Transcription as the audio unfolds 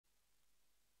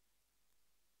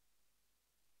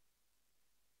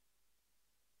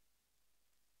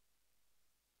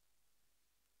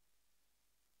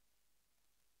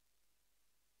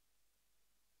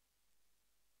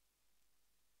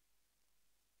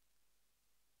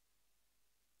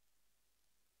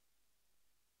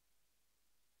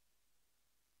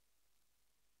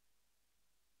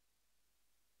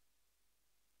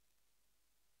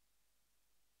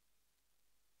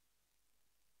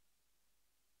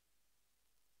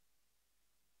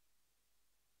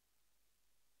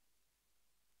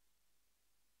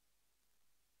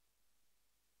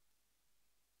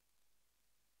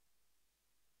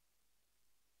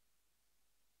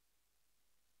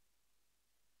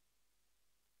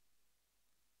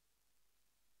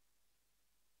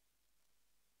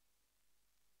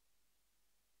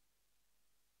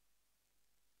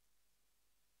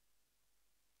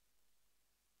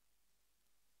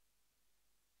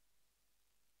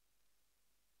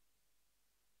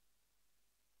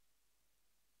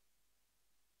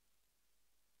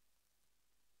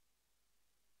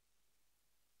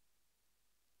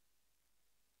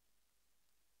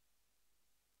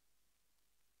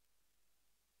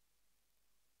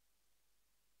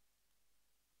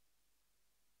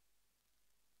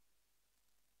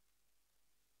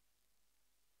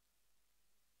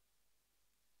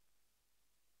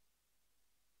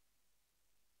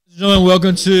Gentlemen,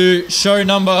 welcome to show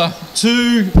number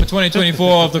 2 for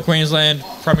 2024 of the Queensland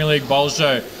Premier League Bowls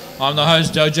Show. I'm the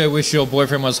host, Jojo. Wish your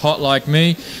boyfriend was hot like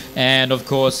me. And, of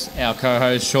course, our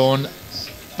co-host, Sean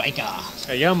Baker.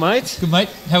 How you going, mate? Good, mate.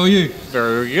 How are you?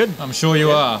 Very good. I'm sure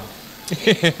you are.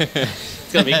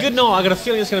 It's going to be a good night. I got a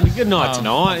feeling it's going to be a good night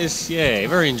tonight. It's, a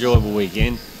very enjoyable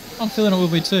weekend. I'm feeling it will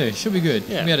be too. Should be good.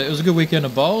 Yeah. It was a good weekend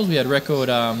of bowls. We had record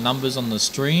numbers on the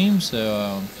stream,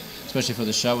 so especially for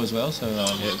the show as well. So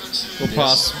we'll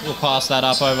pass that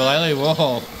up over lately.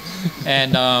 Whoa!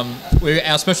 And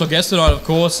our special guest tonight, of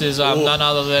course, is none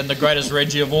other than the greatest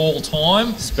Reggie of all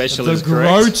time, Specialist the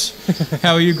GROAT.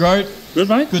 How are you, GROAT? Good,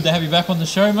 mate. Good to have you back on the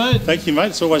show, mate. Thank you,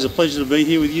 mate. It's always a pleasure to be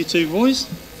here with you two boys.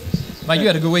 Mate, you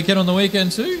had a good weekend on the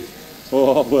weekend too?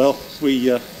 Oh, well,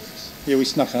 we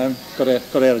snuck home, got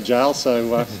out of jail,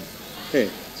 so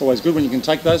it's always good when you can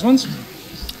take those ones.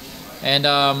 And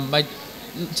mate,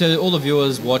 to all the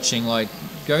viewers watching,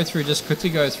 just quickly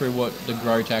go through what the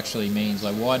GROAT actually means.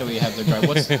 Like, why do we have the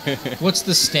GROAT? What's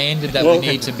the standard that we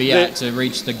need to be at to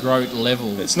reach the GROAT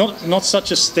level? It's not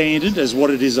such a standard as what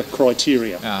it is a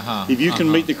criteria. If you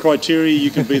can meet the criteria,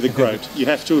 you can be the GROAT. You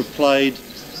have to have played,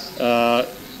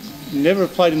 never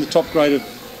have played in the top grade of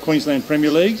Queensland Premier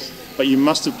League, but you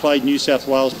must have played New South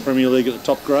Wales Premier League at the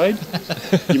top grade.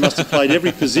 You must have played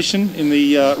every position in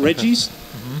the Reggies.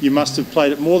 You must have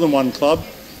played at more than one club.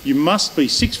 You must be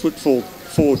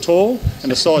 6'4" tall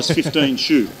and a size 15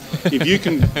 shoe. If you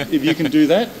can do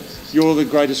that, you're the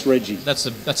greatest Reggie. That's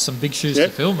some big shoes to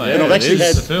fill, mate.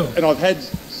 And I've had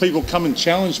people come and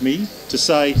challenge me to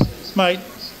say, mate,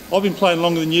 I've been playing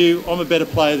longer than you. I'm a better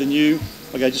player than you.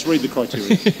 Okay, just read the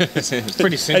criteria. It's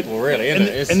pretty simple, really, isn't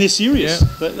it? And they're serious.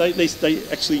 Yeah. They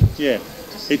actually,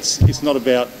 It's not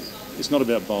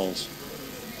about bowls.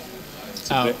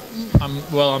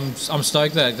 I'm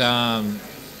stoked that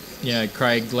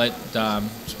Craig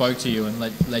spoke to you and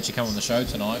let you come on the show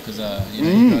tonight because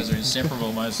you guys are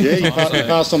inseparable most of the time. He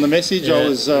passed on the message. Yeah,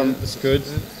 that's good.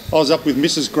 I was up with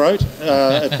Mrs. GROAT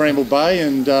at Bramble Bay,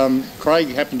 and Craig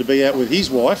happened to be out with his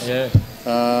wife. Yeah.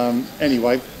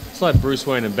 Anyway. It's like Bruce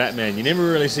Wayne and Batman. You never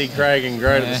really see Craig and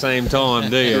GROAT at the same time,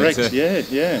 do you? Correct,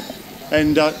 yeah.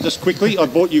 And just quickly, I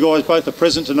bought you guys both a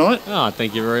present tonight. Oh,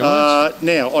 thank you very much.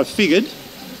 Now, I figured,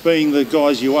 being the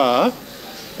guys you are,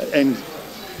 and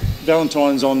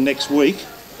Valentine's on next week,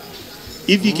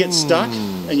 if you get stuck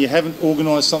and you haven't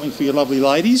organised something for your lovely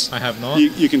ladies, I have not.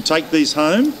 You can take these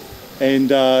home and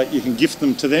you can gift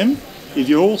them to them. If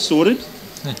you're all sorted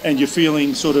and you're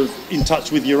feeling sort of in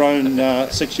touch with your own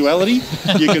sexuality,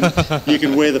 you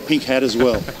can wear the pink hat as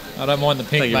well. I don't mind the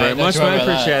pink. Thank you very much, mate.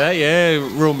 Appreciate that. Yeah,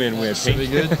 real men wear pink. Should be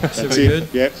good. Should be good.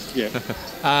 Yep.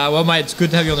 Well, mate, it's good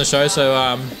to have you on the show.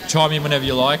 So chime in whenever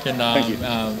you like, and thank you.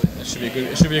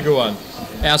 It should be a good one.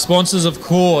 Our sponsors, of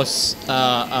course,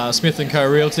 Smith & Co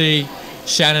Realty.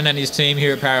 Shannon and his team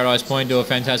here at Paradise Point do a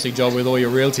fantastic job with all your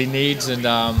realty needs, and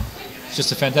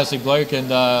just a fantastic bloke,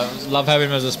 and love having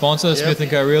him as a sponsor, yep.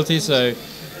 Smith & Co Realty. So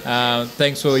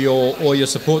thanks for all your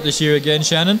support this year again,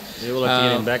 Shannon. Yeah, we'll have to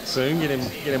get him back soon, get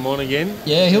him on again.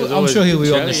 Yeah, I'm sure he'll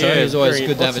be on the show. Yeah, he's always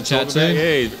good to have a chat too.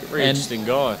 Yeah, he's a very interesting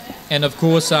guy. And of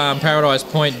course, Paradise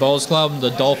Point Bowls Club,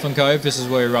 the Dolphin Cove. This is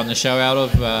where we run the show out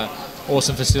of.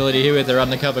 Awesome facility here with their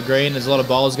undercover green. There's a lot of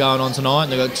bowls going on tonight,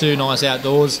 and they've got two nice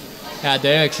outdoors out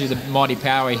there. Actually, the Mighty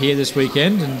Power here this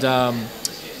weekend, and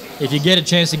if you get a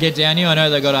chance to get down here, I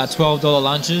know they've got $12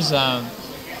 lunches.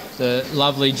 The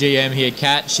lovely GM here,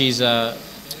 Kat, she's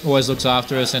always looks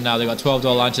after us, and they've got $12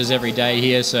 lunches every day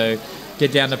here. So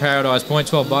get down to Paradise Point.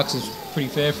 $12 is pretty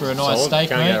fair for a nice steak,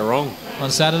 Can't mate. go wrong. On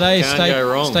Saturday, Can't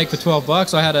go wrong. Steak for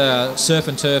 $12. I had a surf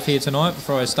and turf here tonight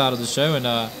before I started the show, and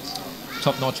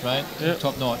top notch, mate. Yep.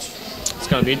 Top notch. It's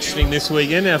going to be interesting this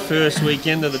weekend. Our first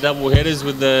weekend of the double headers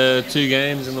with the 2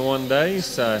 games in the one day.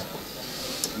 So,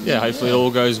 hopefully it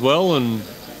all goes well, and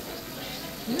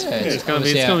it's going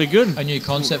to be good. A new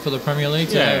concept for the Premier League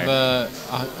to have a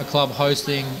club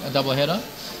hosting a double header,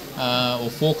 or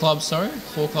 4 clubs. Sorry,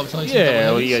 4 clubs hosting.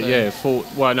 Three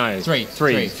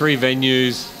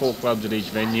venues, 4 clubs at each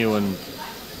venue, and.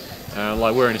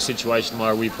 We're in a situation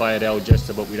where we play at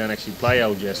Algester, but we don't actually play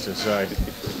Algester, so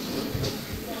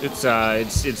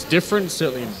it's different,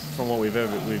 certainly from what we've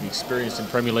experienced in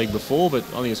Premier League before. But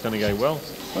I think it's going to go well.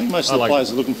 I think most of the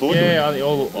players are looking forward to it. Yeah, I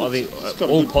think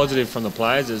all positive from the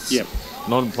players.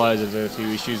 Non-players have a few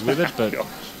issues with it, but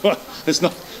it's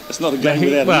not a game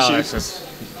without issues.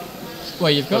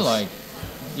 Well, you've got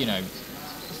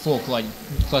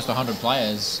close to 100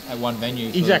 players at one venue.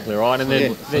 Exactly right, and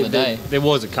then there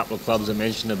was a couple of clubs I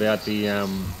mentioned about the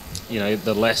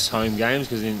the less home games,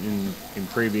 because in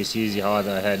previous years you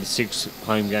either had 6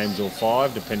 home games or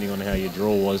 5, depending on how your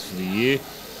draw was for the year.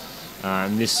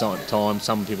 And this time,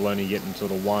 some people only get them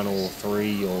sort of 1 or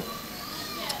 3.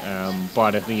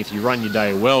 But I think if you run your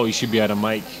day well, you should be able to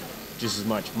make just as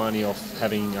much money off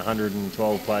having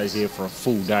 112 players here for a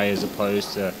full day, as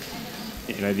opposed to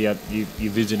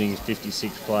you're visiting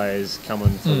 56 players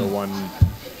coming for the one,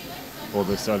 or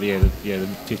the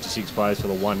 56 players for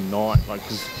the one night. Like,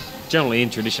 because generally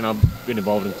in tradition, I've been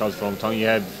involved in clubs for a long time. You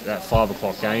have that 5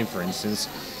 o'clock game, for instance.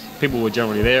 People were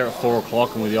generally there at 4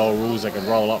 o'clock, and with the old rules, they could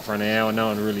roll up for an hour. No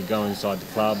one would really go inside the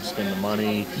club, spend the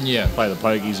money, play the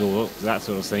pokies, or that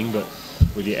sort of thing. But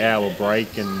with your hour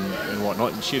break and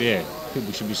whatnot,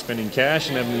 people should be spending cash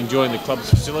and enjoying the club's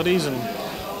facilities, and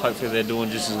hopefully they're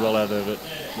doing just as well out of it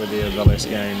with the less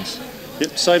games.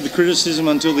 Yep, save the criticism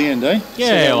until the end, eh?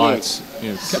 Yeah, I think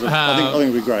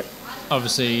it'll be great.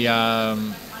 Obviously,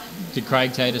 did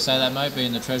Craig tell you to say that, mate,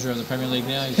 being the treasurer of the Premier League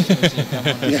now? He's obviously come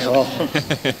on.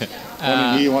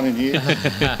 One in here.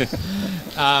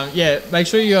 Make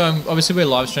sure you, obviously we're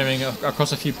live streaming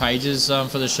across a few pages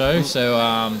for the show,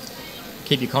 so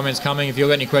keep your comments coming. If you've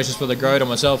got any questions for the GROAT or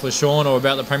myself or Sean or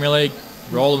about the Premier League,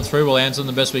 roll them through. We'll answer them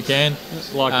the best we can.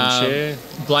 Like and share.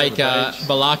 Blake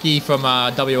Balaki from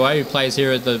WA, who plays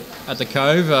here at the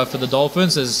Cove for the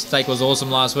Dolphins. His steak was awesome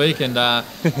last week. And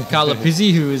Carla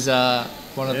Pizzi, who is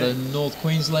one of the North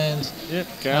Queensland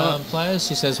players.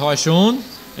 She says, hi, Sean.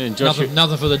 And Joshua,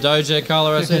 nothing for the Doja,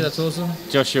 Carla, I see. That's awesome.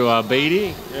 Joshua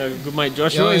Beattie, good mate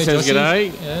Joshua. He says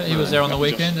g'day. Yeah, he was there on the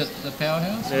weekend at the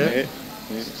Powerhouse. Yeah.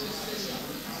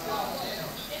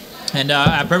 And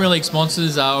our Premier League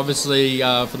sponsors are obviously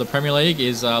for the Premier League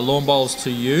is Lawn Bowls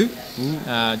to You.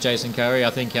 Jason Curry, I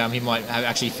think he might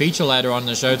actually feature later on in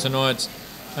the show tonight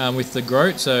with the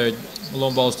GROAT. So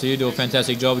Lawn Bowls to You do a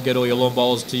fantastic job. Get all your Lawn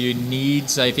Bowls to You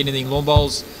needs. So if anything, lawn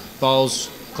bowls,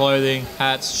 clothing,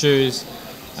 hats, shoes,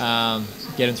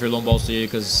 get them through Lawn Bowls to You,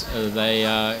 because they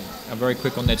are very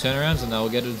quick on their turnarounds, and they'll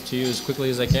get it to you as quickly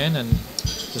as they can. And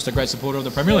just a great supporter of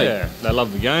the Premier League. Yeah, they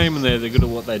love the game, and they're good at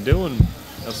what they do, and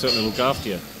they'll certainly look after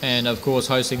you. And of course,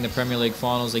 hosting the Premier League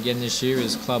finals again this year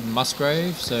is Club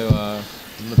Musgrave. So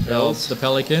the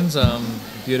Pelicans,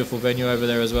 beautiful venue over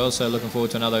there as well. So looking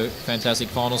forward to another fantastic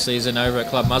final season over at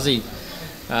Club Muzzy.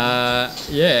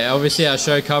 Obviously our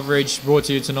show coverage brought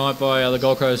to you tonight by the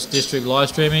Gold Coast District live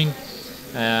streaming.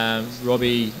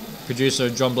 Robbie, producer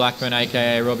John Blackburn,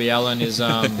 aka Robbie Allen, does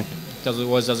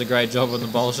a great job on the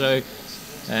bowl show.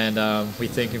 And we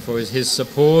thank him for his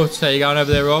support. How you going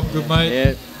over there, Rob? Good, mate?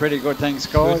 Yeah, pretty good, thanks,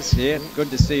 guys. Good. Yeah,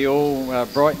 good to see you all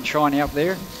bright and shiny up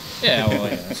there.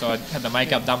 Yeah, so I had the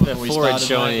makeup done before we started.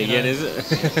 Shiny again, is it?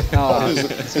 Oh,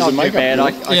 it's not too bad.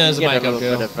 I there's can a get makeup a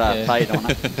little bit of paint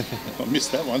on it. I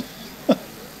missed that one.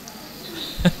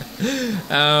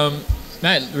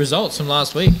 Mate, results from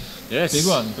last week. Yes. Big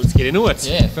one. Let's get into it.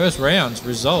 Yeah, first round,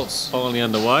 results. Finally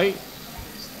underway.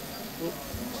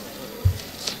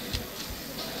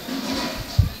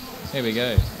 Here we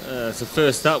go. So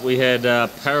first up, we had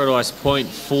Paradise Point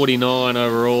 49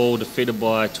 overall, defeated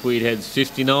by Tweed Heads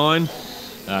 59.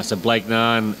 So Blake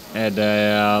Narn had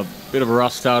a bit of a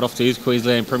rough start off to his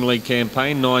Queensland Premier League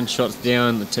campaign. 9 shots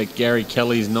down to Gary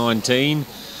Kelly's 19.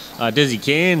 Desi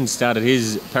Can started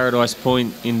his Paradise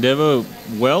Point endeavour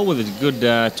well with a good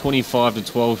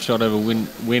 25-12 shot over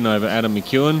win over Adam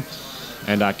McEwen.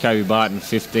 And Kobe Barton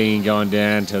 15 going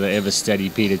down to the ever steady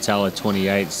Peter Teller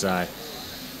 28. So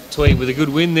Tweed with a good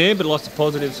win there, but lots of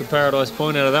positives for Paradise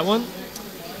Point out of that one.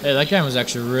 Yeah, that game was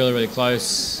actually really, really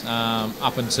close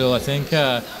up until I think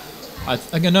I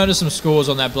noticed some scores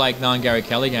on that Blake Nunn Gary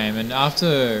Kelly game, and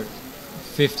after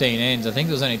 15 ends, I think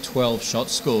there was only 12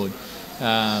 shots scored.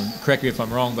 Correct me if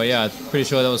I'm wrong, but yeah, I'm pretty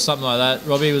sure that was something like that.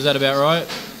 Robbie, was that about right?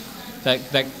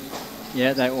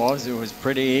 Yeah, that was. It was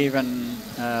pretty even.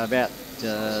 About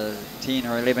 10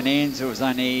 or 11 ends. It was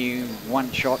only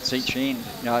 1 shots each end.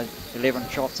 11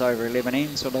 shots over 11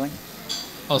 ends sort of thing.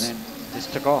 And then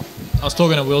just took off. I was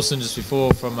talking to Wilson just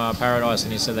before from Paradise,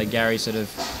 and he said that Gary sort of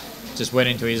just went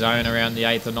into his own around the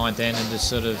 8th or 9th end and just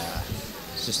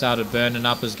started burning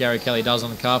up as Gary Kelly does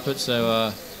on the carpet.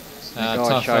 So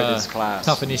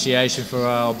tough initiation for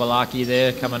Balaki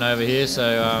there coming over here.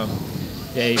 So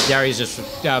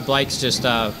Blake's just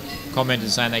commented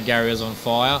saying that Gary was on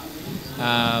fire.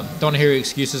 Don't want to hear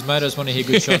excuses, mate. I just want to hear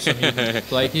good shots from you,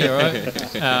 Blakey, all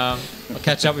right? I'll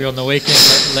catch up with you on the weekend,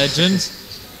 legends.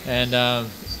 And,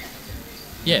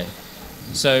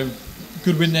 so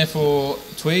good win there for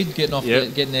Tweed,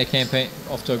 getting their campaign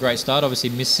off to a great start.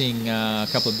 Obviously missing a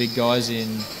couple of big guys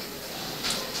in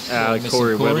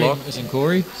Corey Wedlock. Missing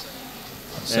Corey.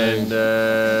 So, and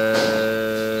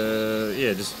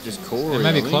just Corey. And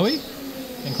maybe Chloe?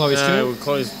 And Chloe Stewart?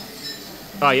 Chloe's...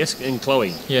 Oh, yes, and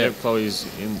Chloe. Yeah. Chloe's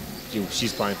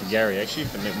she's playing for Gary, actually.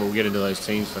 We'll get into those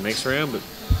teams for next round. But,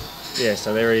 yeah,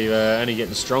 so they're only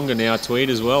getting stronger now, Tweed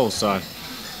as well. So,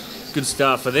 good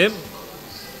start for them.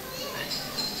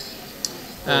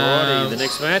 Alrighty, the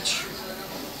next match.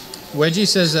 Wedgie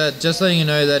says that just letting you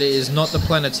know that it is not the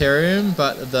planetarium,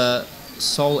 but the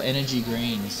Soul Energy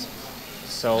Greens.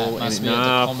 Soul Energy. No,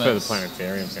 I prefer the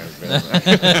planetarium. Sounds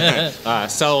better.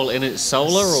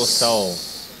 Solar or soul?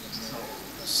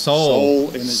 Soul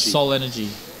Energy. Soul Energy.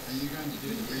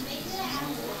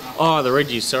 Oh, the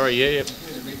Reggie. Sorry. Yep.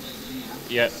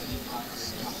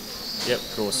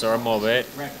 Cool. Sorry, my bad.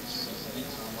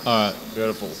 All right.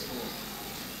 Beautiful.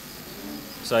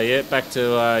 So yeah, back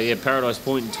to Paradise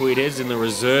Point and Tweed Heads in the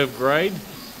reserve grade.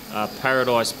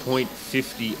 Paradise Point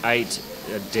 58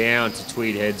 down to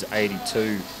Tweed Heads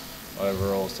 82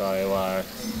 overall. So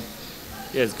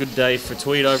it's a good day for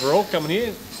Tweed overall coming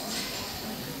here.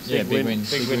 Yeah, big win.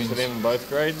 Big win for them in both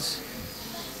grades.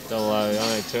 Although I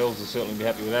know Turtles will certainly be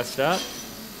happy with that start.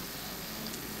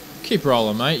 Keep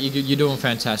rolling, mate. You're doing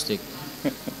fantastic.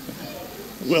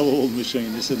 Well-oiled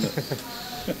machine, isn't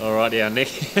it? All right, yeah, Nick.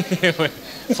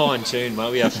 Fine-tuned,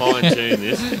 mate. We are fine-tuned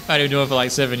this. I've been doing it for like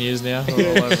 7 years now.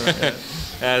 We're all over it.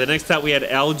 The next up, we had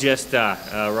Algester.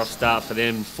 Rough start for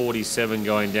them, 47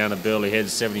 going down to Burleigh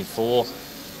Heads, 74.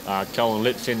 Colin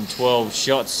Litfin, 12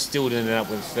 shots. Still didn't end up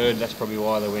with third. That's probably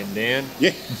why they went down.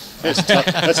 Yeah, that's tough.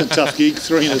 That's a tough gig,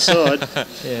 3 in the side.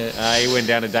 Yeah. He went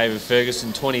down to David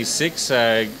Ferguson, 26.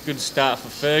 Good start for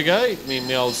Fergo, me and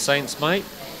my old Saints mate.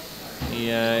 He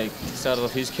started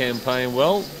off his campaign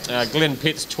well. Glenn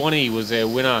Pitts, 20, was their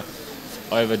winner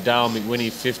over Dale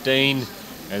McWhinney, 15.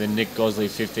 And then Nick Gosley,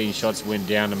 15 shots, went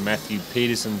down to Matthew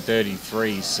Peterson,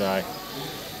 33. So,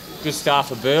 good start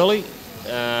for Burleigh.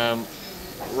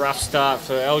 Rough start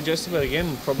for Algester, but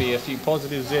again, probably a few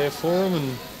positives there for them.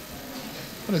 And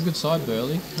what a good side,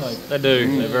 Burleigh. They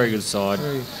do. They're a very good side.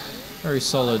 Very, very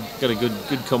solid. Got a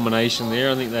good combination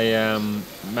there. I think they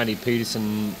Matty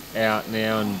Peterson out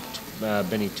now and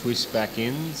Benny Twist back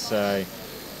in. So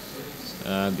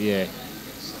I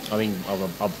think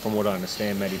from what I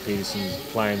understand, Matty Peterson's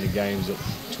playing the games that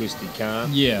Twisty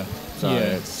can't. Yeah. So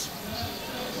it's.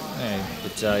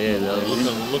 But they're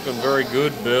looking very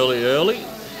good, Burleigh early.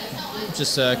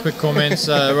 Just quick comments.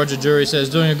 Roger Jury says,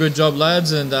 doing a good job,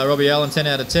 lads. And Robbie Allen, 10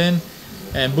 out of 10.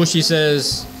 And Bushy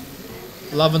says,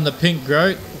 loving the pink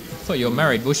GROAT. I thought you were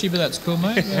married, Bushy, but that's cool,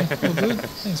 mate. Yeah, all good.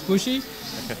 Thanks, Bushy.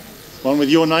 One with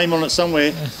your name on it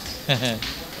somewhere.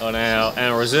 On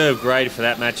our reserve grade for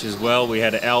that match as well, we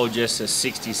had Algester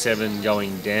 67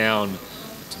 going down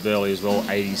to Burleigh as well,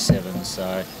 87.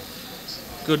 So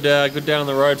good down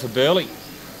the road for Burleigh.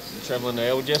 Travelling to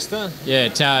Algester. Yeah,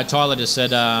 Tyler just said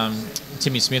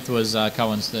Timmy Smith was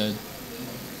Cohen's third.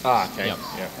 Okay. Yep.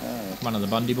 One of the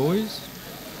Bundy boys.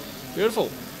 Beautiful.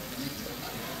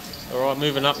 All right,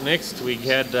 moving up next, we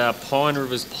had Pine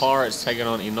Rivers Pirates taking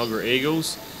on Inogra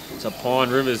Eagles. So Pine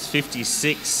Rivers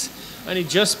 56. Only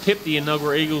just pipped the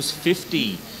Inogra Eagles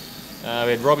 50. We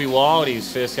had Robbie Wild,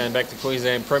 his first game back to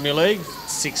Queensland Premier League,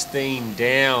 16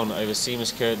 down over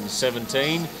Seamus Curtin,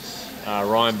 17.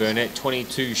 Ryan Burnett,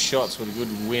 22 shots with a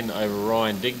good win over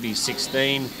Ryan Digby,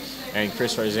 16. And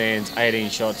Chris Roseanne's 18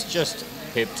 shots, just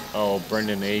pipped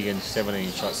Brendan Egan,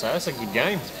 17 shots. So that's a good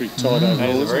game. It's pretty tight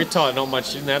overall. Very tight, not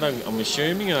much in that, I'm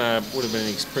assuming. Would have been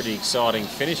a pretty exciting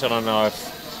finish. I don't know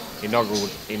if Inogra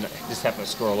would just happen to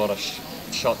score a lot of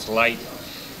shots late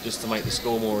just to make the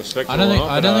score more respectable.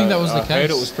 I don't think that was the case. I heard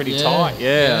it was pretty tight.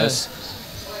 Yeah.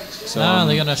 No,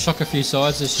 they're going to shock a few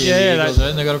sides this year. Yeah,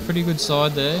 they've got a pretty good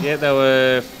side there. Yeah, they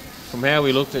were, from how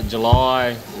we looked at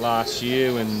July last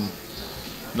year when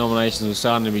nominations were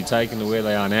starting to be taken to where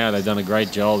they are now, they've done a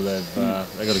great job. They've got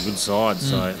a good side,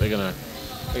 so they're going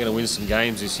to win some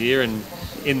games this year. And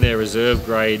in their reserve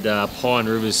grade, Pine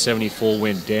Rivers 74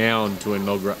 went down to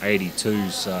Inogra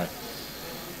 82. So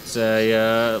it's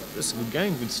a good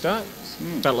game, good start.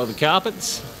 Battle of the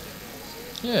Carpets.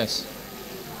 Yes.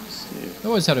 They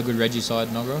always had a good Reggie side,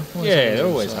 Inogra. They're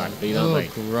always hard to beat, aren't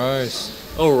they? Gross.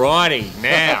 Alrighty,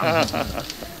 now.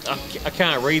 I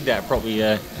can't read that properly.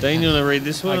 Dean, you want to read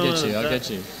this one? I get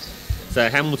you. So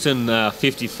Hamilton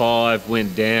 55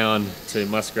 went down to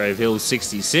Musgrave Hill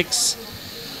 66.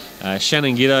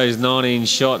 Shannon Giddo's 19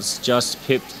 shots just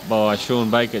pipped by Sean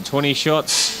Baker 20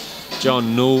 shots.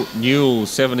 John Newell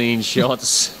 17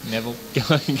 shots. Neville.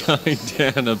 Going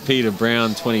down to Peter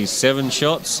Brown 27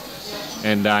 shots.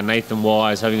 And Nathan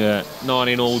Wise having a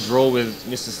 19-all draw with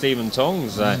Mr. Stephen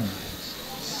Tongs. It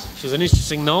was an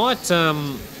interesting night.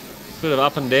 bit of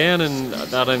up and down, and I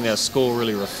don't think our score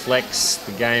really reflects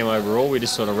the game overall. We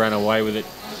just sort of ran away with it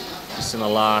just in the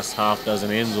last half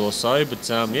dozen ends or so. But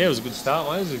yeah, it was a good start,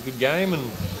 mate. It was a good game, and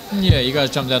yeah, you guys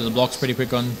jumped out of the blocks pretty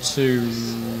quick on 2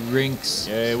 rinks.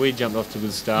 Yeah, we jumped off to a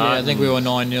good start. Yeah, I think we were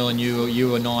 9-0, and you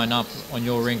were 9 up on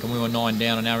your rink, and we were 9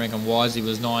 down on our rink, and Wisey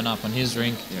was 9 up on his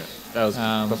rink. Yeah. That was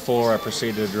before I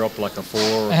proceeded to drop like a 4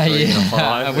 or 3 and a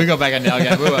 5. We got back in our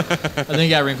game. I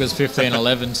think our rink was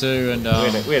 15-11 too, and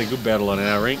we had a good battle on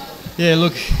our rink. Yeah,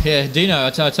 look, Dino. I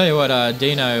tell you what,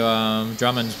 Dino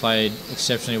Drummond's played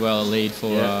exceptionally well at lead for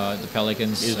the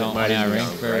Pelicans on our rink.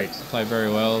 Played very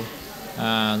well.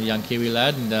 The young Kiwi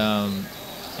lad,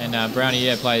 and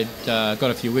Brownie, played, got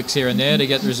a few wicks here and there to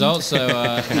get the results. So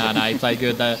no, he played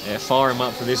good though. Yeah, fire him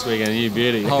up for this weekend, you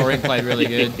beauty. The whole rink played really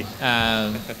good.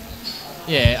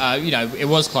 It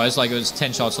was close. Like it was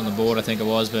 10 shots on the board, I think it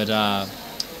was, but.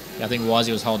 I think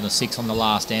Wisey was holding a 6 on the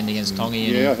last end against Tongi.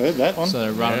 Yeah, I heard that one.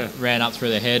 So ran up through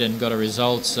the head and got a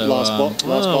result. So last ball.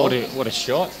 What a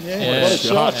shot! What a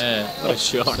shot! What a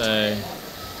shot! So,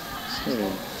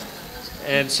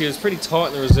 and she was pretty tight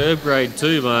in the reserve grade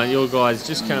too, mate. Your guys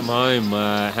just came home.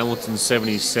 Hamilton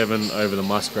 77 over the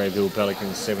Musgrave Hill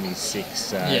Pelicans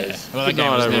 76. Well, that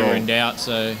game was never in doubt.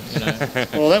 So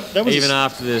well, that was even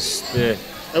after this.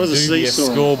 That was a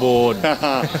seesaw scoreboard.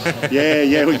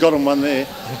 yeah, we got on one there.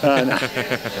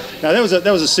 No, that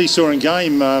was a seesawing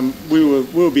game. We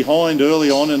were behind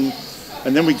early on, and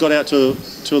then we got out to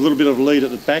a little bit of a lead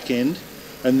at the back end,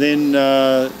 and then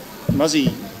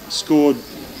Muzzy scored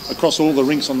across all the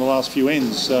rinks on the last few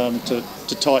ends to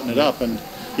tighten it up. And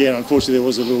yeah, unfortunately there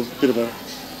was a little bit of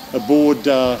a board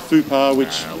faux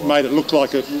which made it look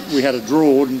like we had a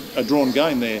drawn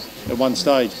game there at one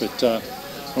stage, but.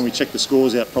 When we checked the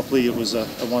scores out properly, it was a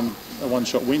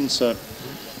one-shot win. So,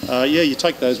 you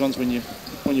take those ones when you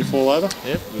fall over.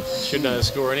 Yep, you should know the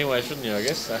score anyway, shouldn't you? I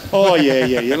guess. So. Oh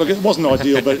yeah. Look, it wasn't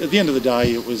ideal, but at the end of the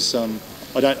day, it was.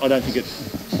 I don't think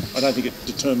it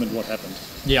determined what happened.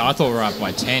 Yeah, I thought we were up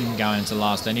by 10 going into the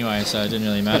last anyway, so it didn't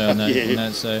really matter. On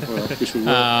that, so. Well, I wish we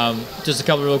were. Just a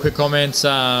couple of real quick comments.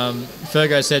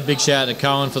 Fergo said, big shout out to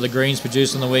Cohen for the greens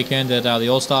produced on the weekend at the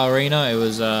All-Star Arena. It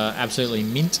was absolutely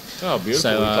mint. Oh, beautiful.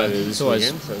 So, we played it this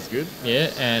weekend, so that's good.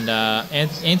 Yeah, and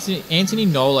Anthony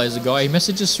Nola is a guy. He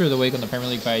messages through the week on the Premier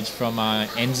League page from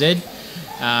NZ.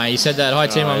 He said that, hi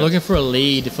team, I'm looking for a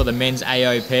lead for the men's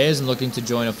AO pairs and looking to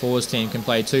join a forwards team. Can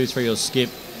play 2, 3 or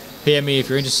skip. PM me if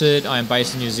you're interested. I am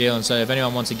based in New Zealand, so if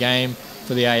anyone wants a game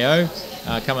for the AO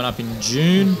coming up in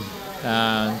June,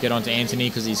 get on to Anthony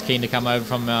because he's keen to come over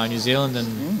from New Zealand and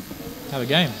have a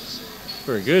game.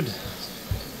 Very good.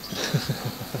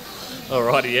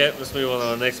 Alrighty, let's move on to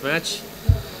our next match.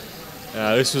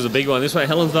 This was a big one. This way,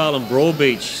 Helensvale and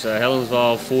Broadbeach. So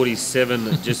Helensvale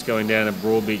 47, just going down to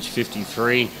Broadbeach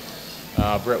 53.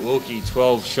 Brett Wilkie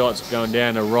 12 shots going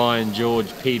down to Ryan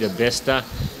George Peter Bester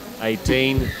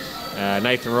 18.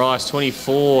 Nathan Rice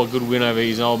 24, good win over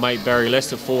his old mate Barry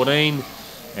Lester 14,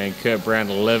 and Kurt Brown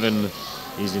 11,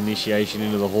 his initiation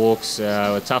into the Hawks.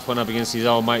 A tough one up against his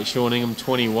old mate Sean Ingham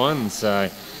 21. So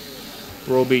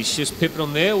Broadbeach just pipping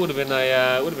on there. Would have been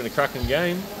a cracking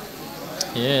game.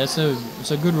 Yeah, it's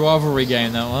a good rivalry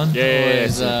game, that one. Yeah,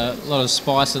 always, a lot of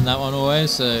spice in that one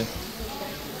always. So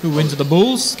good win to the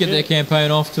Bulls, get their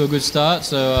campaign off to a good start.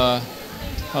 So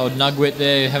old Nugwit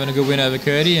there having a good win over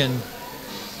Curdy, and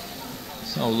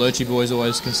old Lurchy boys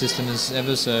always consistent as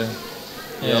ever. So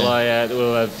yeah,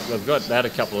 they've had a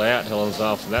couple out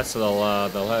Helensvale for that, so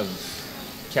they'll have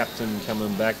Captain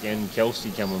coming back and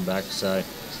Kelsey coming back. So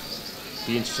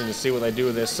be interesting to see what they do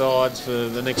with their sides for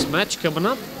the next match coming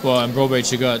up. Well, in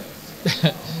Broadbeach you got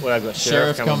I've got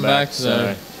Sheriff coming back.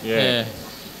 So yeah.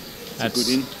 That's a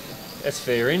good in. That's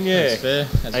fair in, yeah. That's fair.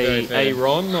 That's very fair.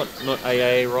 A-Ron, not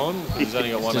AA Ron. He's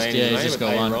only got one A in his name, just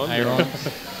but got A-Ron. A-Ron.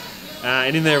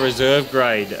 And in their reserve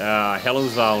grade,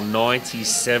 Helensvale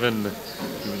 97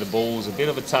 with the Bulls. A bit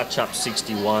of a touch-up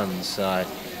 61, so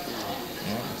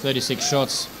 36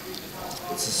 shots.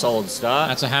 It's a solid start.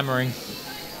 That's a hammering.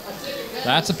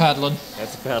 That's a paddling.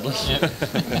 That's a paddling. Yep.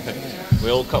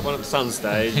 We all caught one at some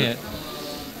stage. Yeah.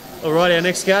 All right, our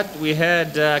next cut, we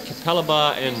had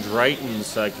Capalaba and Drayton.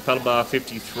 So Capalaba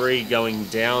 53 going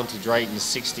down to Drayton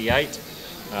 68.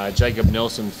 Jacob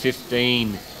Nelson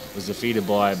 15 was defeated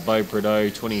by Bo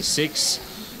Prideaux 26.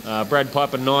 Brad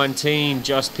Piper 19,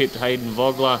 just pipped Hayden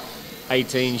Vogler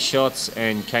 18 shots,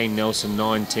 and Kane Nelson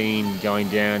 19 going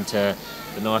down to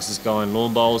the nicest guy in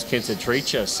lawn bowls, Kenza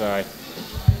Treacher. So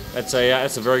that's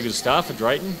a very good start for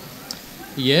Drayton.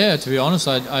 Yeah, to be honest,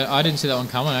 I didn't see that one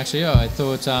coming, actually. I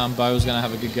thought Bo was going to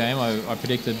have a good game. I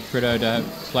predicted Prideaux to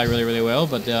play really, really well,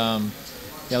 but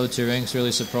the other two rinks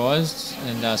really surprised,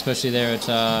 and especially there at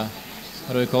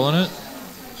what are we calling it?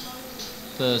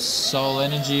 The Soul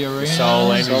Energy Arena.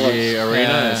 Soul Energy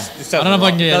Arena. Yeah. I don't know if I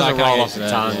can get doesn't roll off the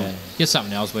tongue. Yeah. Get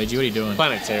something else, Ouija. What are you doing?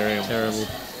 Planetarium. Terrible.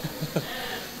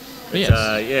 But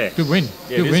yeah. Good win.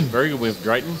 Yeah, good win. Very good win for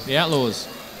Drayton. The Outlaws.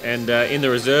 And in the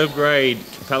reserve grade,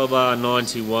 Capalaba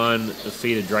 91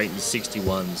 defeated Drayton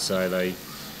 61. So they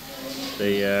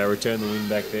returned the win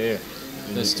back there.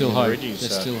 There's still hope.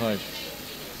 There's still hope.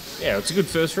 Yeah, it's a good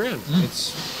first round.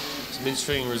 It's some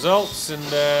interesting results, and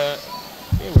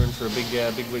we're in for a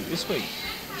big week this week.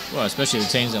 Well, especially the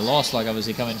teams that lost, like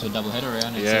obviously coming to a double header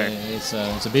round. It's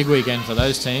a big weekend for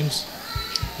those teams.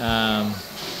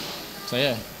 So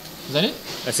yeah, is that it?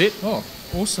 That's it. Oh,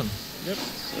 awesome. Yep.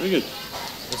 Very good.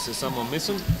 Is there someone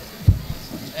missing?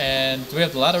 And do we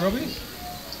have the ladder, Robbie?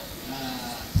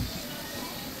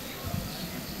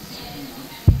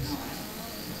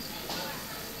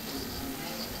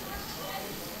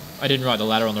 I didn't write the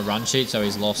ladder on the run sheet, so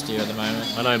he's lost here at the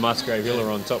moment. I know Musgrave Hill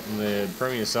are on top on the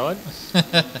Premier side.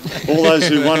 All those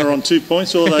who won are on 2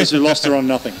 points. All those who lost are on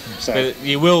nothing. So but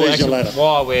you will actually,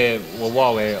 while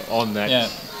we're on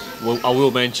that, I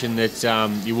will mention that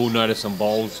you will notice on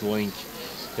Bowls Link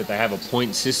that they have a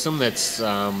point system that's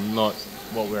not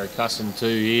what we're accustomed to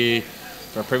here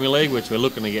for Premier League, which we're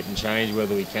looking to get and change.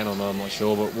 Whether we can or not, I'm not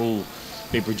sure, but we'll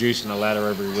be producing a ladder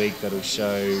every week that'll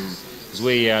show.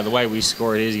 Because the way we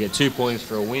score it is you get 2 points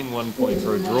for a win, 1 point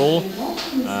for a draw.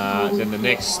 Then the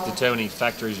next determining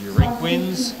factor is your rink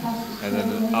wins. And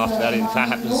then after that, if that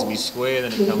happens to be square,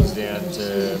 then it comes down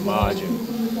to margin.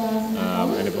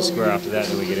 And if it's square after that,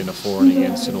 then we get into for and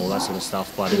against and all that sort of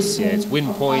stuff. But it's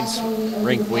win points,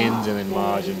 rink wins, and then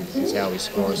margin is how we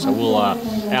score. So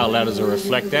our ladders will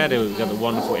reflect that. We've got the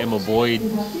wonderful Emma Boyd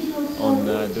on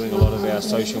doing a lot of our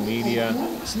social media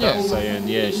stuff. Yeah. So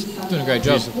she's doing a great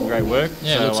job. Doing some great work.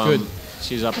 Yeah, so, looks good.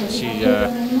 She's up. I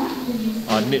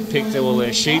nitpicked all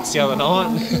their sheets the other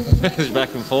night. It was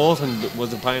back and forth, and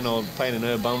was a pain in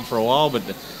her bum for a while. But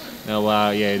now,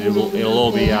 it'll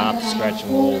all be up to scratch,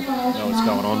 and we'll know what's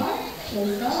going on.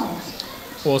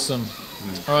 Awesome.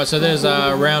 All right, so there's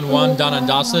round one done and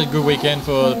dusted. Good weekend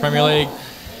for the Premier League.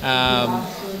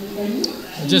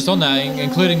 Just on that,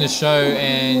 including the show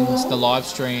and the live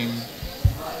stream.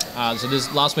 So this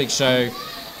last week's show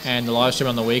and the live stream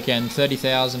on the weekend,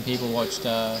 30,000 people watched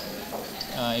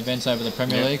events over the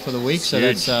Premier League for the week. So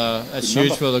that's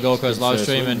huge for the Gold Coast live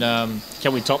stream. And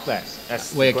can we top that?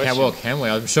 That's the question. Can we?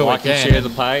 I'm sure we can. Share the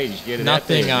page. Get it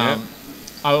nothing. Out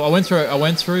there, I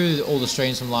went through all the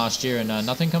streams from last year, and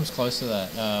nothing comes close to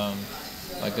that.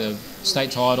 Like the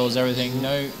state titles, everything.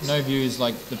 No views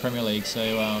like the Premier League.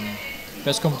 So.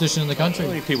 Best competition in the country.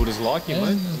 Well, people just like you, mate.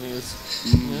 I mean,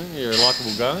 you're a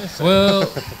likeable guy. So. Well,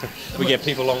 we get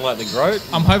people along like the GROAT.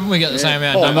 I'm hoping we get the same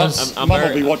amount of numbers. Mum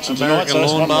will be watching tonight, so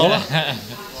it's one bowler.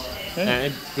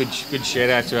 And good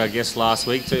shout out to our guest last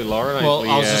week too, Lauren. Well,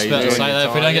 I was just about to say that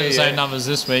if we don't get the same numbers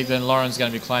this week, then Lauren's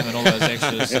going to be claiming all those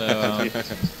extras. So,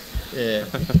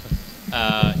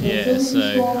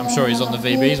 so I'm sure he's on the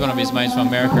VBs. One of his mates from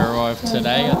America arrived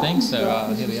today, I think.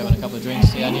 So he'll be having a couple of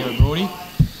drinks down here at Broady.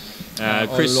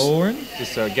 Chris, Lauren.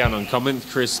 Just going on comment,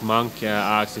 Chris Monk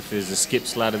asked if there's a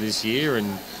skips ladder this year,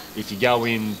 and if you go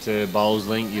into Bowls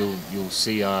Link, you'll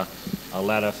see a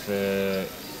ladder for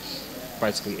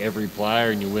basically every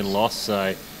player, and you win loss.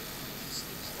 So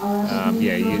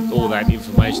all that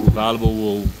information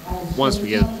available. Once we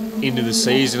get into the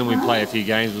season and we play a few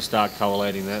games, we'll start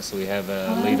collating that, so we have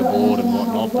a leaderboard and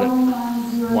whatnot. But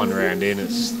one round in,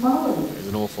 there's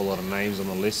an awful lot of names on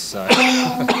the list. So I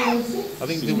can't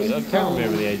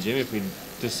remember the AGM if we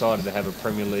decided to have a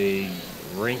Premier League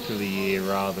rink of the year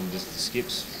rather than just the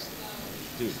skips.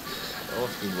 Dude, I'll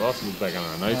have to look back on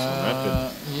our notes on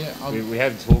that. But we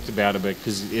have talked about it,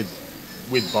 because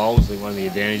with bowls, one of the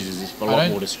advantages is it's a lot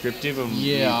more descriptive. And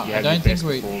I don't think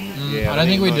we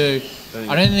do.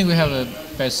 I don't think we have a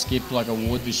best skip like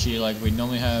award this year. Like we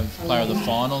normally have player of the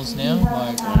finals now.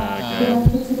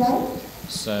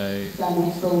 So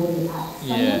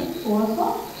yeah.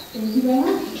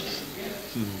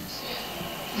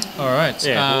 All right.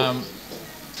 Yeah,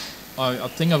 I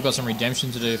think I've got some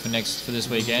redemption to do for this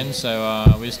weekend.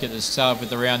 So we just get to start with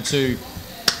the round two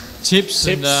tips.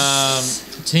 And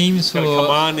teams for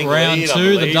round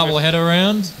two, the double header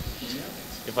round.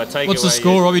 If I take what's the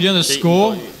score, Robbie? Doing the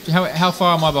score? How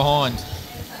far am I behind?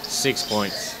 6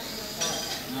 points.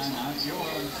 You're on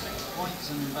 6 points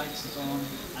and Bates is on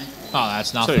 8 points. Oh,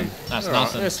 that's nothing. That's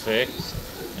nothing. That's fair.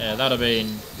 Yeah, that would have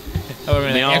been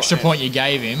the extra point you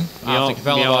gave him after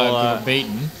Capella got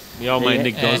beaten. The old mate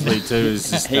Nick Gosley too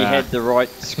is just... He had the right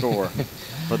score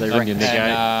for the ring.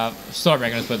 Sorry,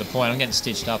 reckon it's worth the point. I'm getting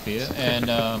stitched up here. And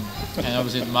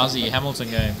obviously the Muzzy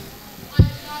Hamilton game.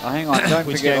 Oh, hang on, don't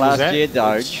forget last year,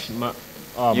 Doge. You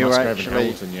were actually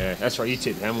Hamilton, yeah. That's right, you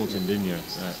tipped Hamilton, didn't you?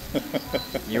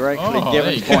 You were actually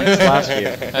given points last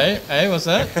year. Hey, what's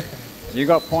that? You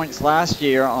got points last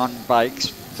year on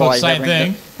Bakes by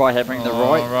having the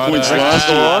right points last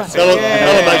year.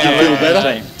 That'll make you feel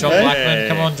better. John Blackman,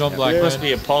 come on, John Blackman. It must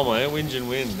be a Palmer, whinge and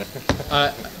win.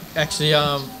 Actually,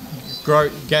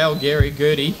 Gail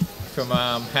Gertie from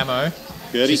Hamo.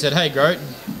 She said, "Hey,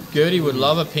 Gertie would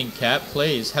love a pink cap,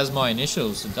 please. Has my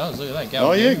initials." It does. Look at that.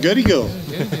 Gail Gertie girl.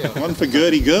 One for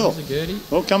Gertie girl.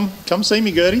 Well, come see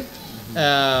me, Gertie.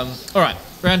 All right,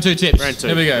 round 2 tips. Round 2.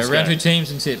 Here we go. Round 2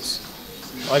 teams and tips.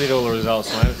 I did all the results,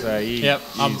 mate. So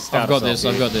I've got this.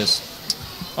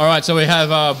 All right, so we have.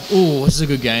 This is a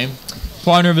good game.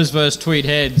 Pine Rivers versus Tweed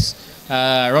Heads.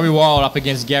 Robbie Wild up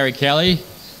against Gary Kelly.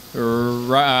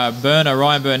 Ryan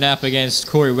Burnap against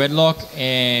Corey Wedlock,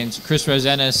 and Chris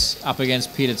Rosanis up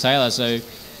against Peter Taylor. So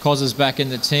Cos is back in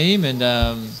the team, and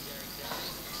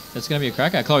that's going to be a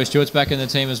cracker. Chloe Stewart's back in the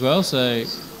team as well. So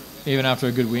even after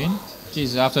a good win,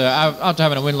 geez, after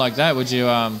having a win like that, would you?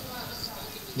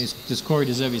 Does Corey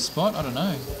deserve his spot? I don't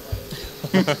know.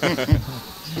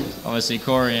 Obviously,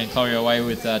 Corey and Chloe are away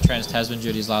with Trans-Tasman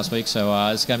duties last week, so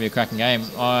it's going to be a cracking game.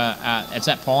 It's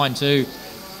at Pine too.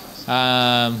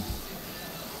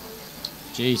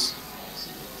 Geez,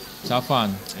 tough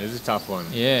one. It is a tough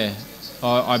one. Yeah,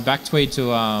 I backed Tweed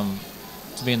to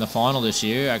be in the final this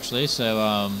year, actually.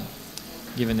 So,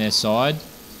 given their side,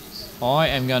 I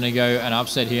am going to go an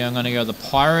upset here. I'm going to go the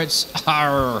Pirates.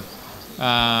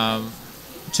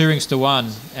 2 rings to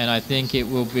 1, and I think it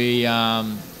will be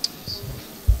the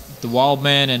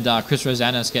Wildman and Chris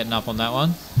Rosanis getting up on that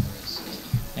one,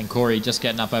 and Corey just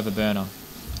getting up over Burner.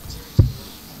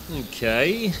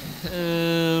 Okay.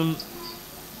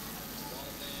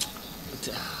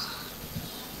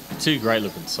 Two great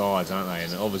looking sides, aren't they?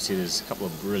 And obviously there's a couple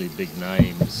of really big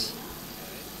names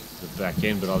at the back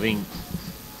end, but I think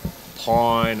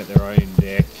Pine at their own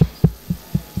deck,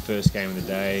 first game of the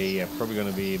day, are probably going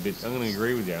to be a bit... I'm going to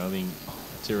agree with you. I think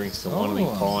 2 rings to 1. I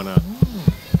think Pine are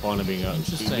being a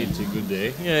bit too good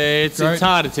there. Yeah, it's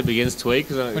hard to tip against Tweed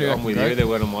because I'm with you. They're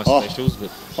one of my specials. But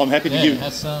I'm happy to give...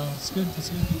 That's good.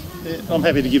 Yeah, I'm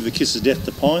happy to give the kiss of death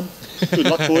to Pine. Good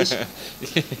luck, boys.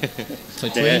 So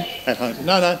Tweed? At home.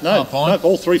 No. Pine? No,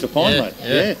 all 3 for Pine, mate.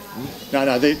 Yeah.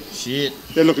 No,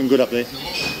 they're looking good up there.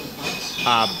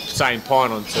 Same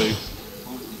Pine on 2.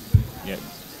 Yep.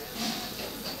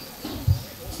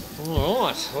 All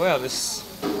right. Wow, this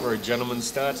where a gentleman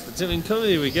starts the tipping corner.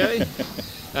 Here we go.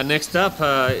 Next up,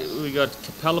 we got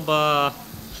Capalaba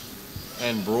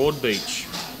and Broadbeach.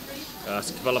 So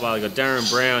Capalaba, we got Darren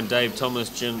Brown, Dave Thomas,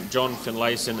 John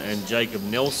Finlayson, and Jacob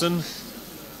Nelson.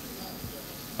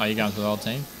 Oh, you going for the whole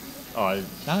team? Oh, you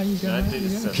go.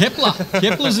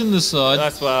 Kepler's in the side.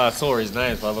 That's why I saw his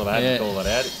name, so I thought I had to call that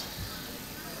out.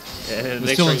 And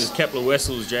next week is Kepler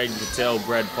Wessels, Jaden Patel,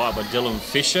 Brad Piper, Dylan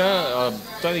Fisher. I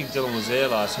don't think Dylan was there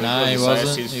last week. No, he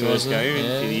wasn't. His first game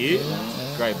for the year.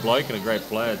 Yeah. Great bloke and a great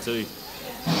player too.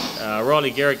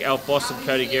 Riley Garrick, Alf Boston,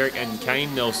 Cody Garrick, and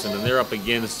Kane Nelson, and they're up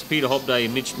against Peter Hobday,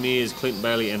 Mitch Mears, Clint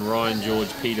Bailey, and Ryan George,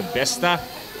 Peter Bester,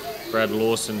 Brad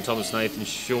Lawson, Thomas Nathan,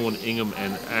 Sean Ingham,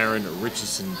 and Aaron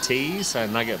Richardson Tees. So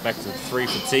Nugget back to 3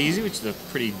 for Teasy, which is a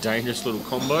pretty dangerous little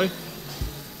combo.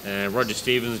 Roger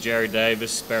Stevens, Jerry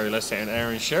Davis, Barry Lester, and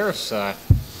Aaron Sheriff. So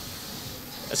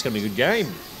that's going to be a good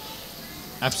game.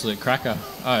 Absolute cracker.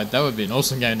 Oh, that would be an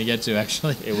awesome game to get to,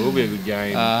 actually. It will be a good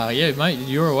game. Yeah, mate,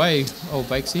 you're away, old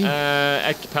Bakesy.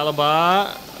 At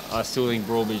Capalaba, I still think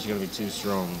Broadbeach is going to be too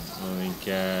strong. I think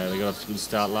they got off to a good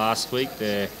start last week.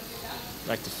 They're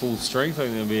back to full strength. I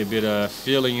think there'll be a bit of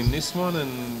feeling in this one,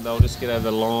 and they'll just get over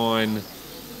the line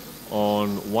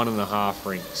on 1.5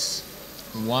 rings.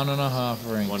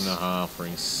 1.5 rings. 1.5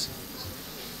 rings.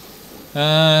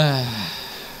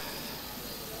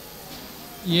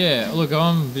 Yeah. Look,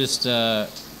 I'm just. I'm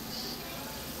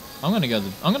gonna go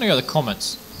the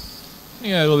Comets. I'm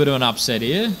gonna go a little bit of an upset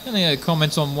here. I'm gonna go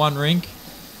Comets on 1 rink,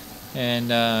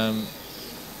 and I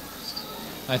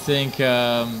think.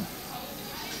 I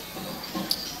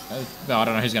don't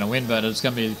know who's gonna win, but it's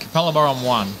gonna be Capalaba on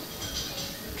 1.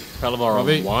 Capalaba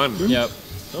on 1. Yep.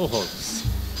 Oh.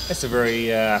 That's a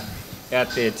very out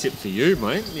there tip for you,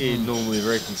 mate. You're normally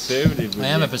very conservative. I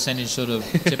am a percentage sort of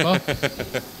tipper.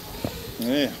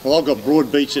 Yeah. Well, I've got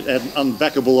Broadbeach at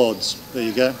unbackable odds. There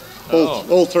you go.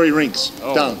 All 3 rinks.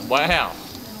 Done. Wow.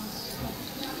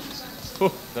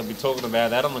 They'll be talking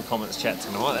about that on the comments chat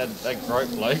tonight. That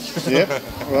GROAT bloke. Yep.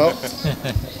 Well,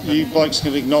 you blokes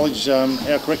can acknowledge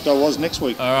how correct I was next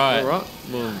week. All right. All right.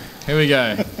 Well, Here we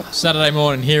go. Saturday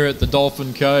morning here at the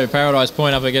Dolphin Cove. Paradise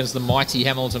Point up against the mighty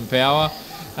Hamilton Power.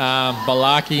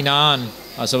 Balaki Naan.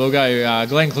 So we'll go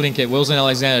Glenn Clinkett, Wilson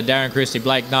Alexander, Darren Christie,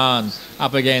 Blake Naan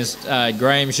up against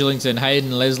Graham Shillington,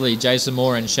 Hayden Leslie, Jason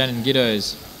Moore and Shannon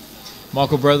Giddos.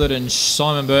 Michael Brotherton,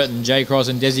 Simon Burton, Jay Cross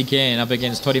and Desi Can up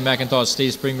against Toddy McIntosh,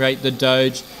 Steve Springrate, The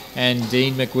Doge and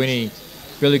Dean McWhinney.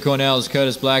 Billy Cornells,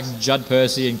 Curtis Black, Judd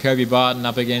Percy and Kobe Barton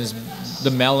up against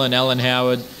the Mellon, Alan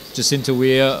Howard, Jacinta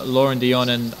Weir, Lauren Dion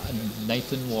and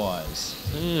Nathan Wise.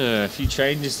 Yeah, a few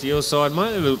changes to your side,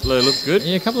 mate. They look good.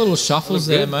 Yeah, a couple of little shuffles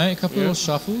there, mate. A couple of little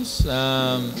shuffles.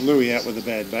 Louis out with a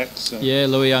bad back. So. Yeah,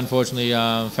 Louis unfortunately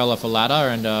fell off a ladder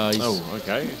and he's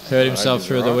hurt himself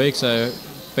through the week. So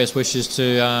best wishes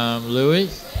to Louis.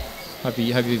 Hope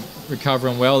you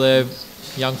recovering well there,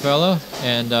 young fella.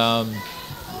 And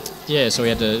so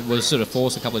we sort of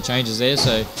forced a couple of changes there.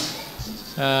 So,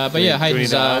 but yeah,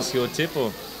 Hayden's. Ask your tip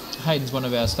or. Hayden's one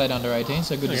of our state under 18,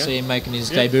 so good to see him making his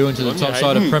debut into the top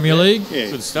side of Premier League. Yeah,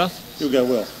 good stuff. He'll go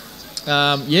well.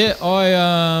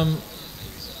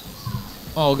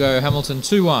 I'll go Hamilton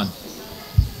 2-1.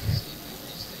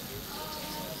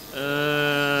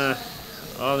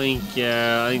 I think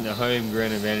the home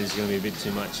ground advantage is going to be a bit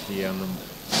too much for you on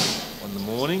the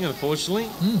morning, unfortunately.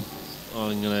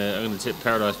 I'm going to tip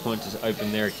Paradise Point to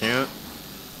open their account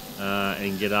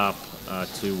and get up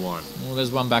 2-1. Well,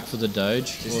 there's one back for the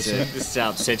Doge. This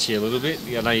upsets you a little bit.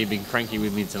 I know you've been cranky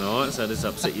with me tonight, so this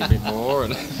upset you a bit more.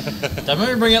 And don't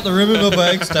make me bring out the rumour mill,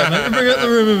 Bakes. Don't make me bring out the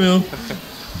rumour mill.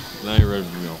 No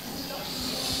rumour mill.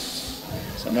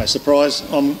 So no surprise,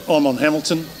 I'm on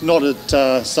Hamilton. Not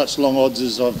at such long odds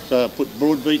as I've put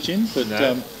Broadbeach in,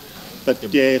 but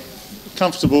yeah,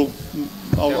 comfortable.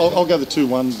 I'll go the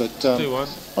 2-1, but 2-1.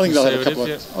 I think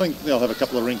they'll have a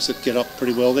couple of rinks that get up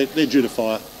pretty well. They're due to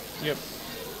fire. Yep.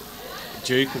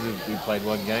 Duke, we played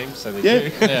one game, so they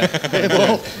do. Yeah,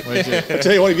 well, I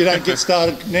tell you what, if you don't get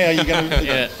started now, you're going to...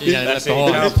 That's it.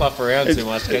 You can't fluff around too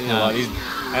much, can you?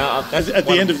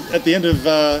 At the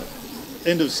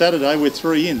end of Saturday, we're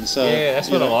 3 in. So yeah,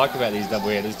 that's what I like about these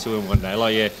doubleheaders, 2 in one day.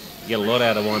 Like, you get a lot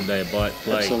out of one day by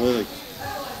play. Absolutely.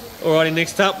 Alrighty,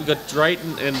 next up we've got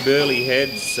Drayton and Burleigh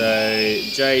heads. So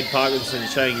Jade Parkinson,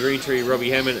 Shane Greentree, Robbie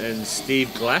Hammond, and Steve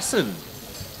Glasson.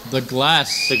 The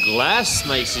Glass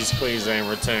makes his Queensland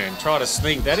return. Try to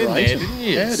sneak that in there, didn't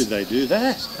you? How did they do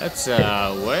that? That's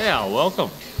wow,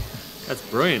 welcome. That's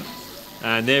brilliant.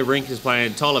 And their rink is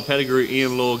playing Tyler Pettigrew,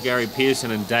 Ian Law, Gary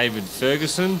Pearson, and David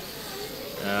Ferguson.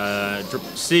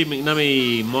 Steve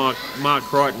McNummy, Mark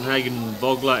Crichton-Hagen,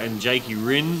 Vogler, and Jakey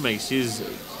Rinn makes his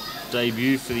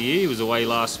debut for the year. He was away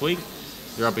last week.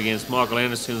 They're up against Michael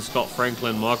Anderson, Scott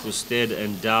Franklin, Michael Stead,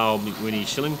 and Dale McWhinney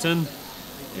Shillington.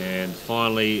 And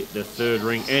finally, the third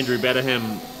ring, Andrew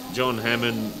Batterham, John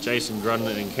Hammond, Jason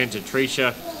Grundon, and Kenta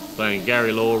Trisha playing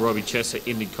Gary Law, Robbie Chesser,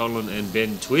 Indy Conlon, and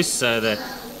Ben Twist. So the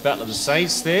Battle of the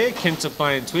Saints there, Kenta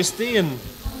playing Twisty, and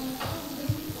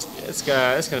it's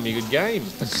going to be a good game.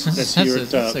 That's here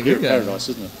at Paradise,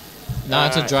 isn't it? No,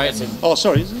 it's a Drayton. Oh,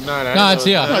 sorry, is it? No, it's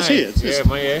here. No, it's here.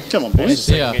 Yeah. Come on, boys. It's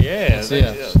here. Yeah. It's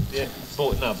here.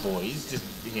 No, boys. Just,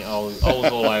 I was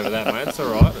all over that, mate. It's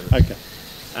all right. Okay.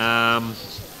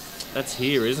 That's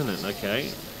here, isn't it?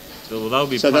 Okay. So that'll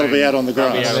be out on the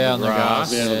grass. They'll be out on the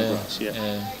grass.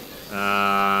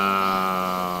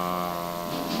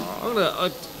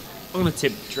 I'm gonna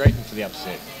tip Drayton for the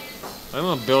upset. I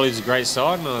know Burleigh's a great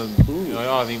side, and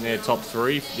I think they're top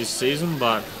 3 this season.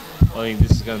 But I think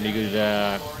this is going to be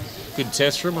a good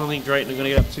test for them. I think Drayton are going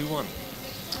to get up 2-1.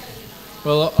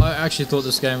 Well, I actually thought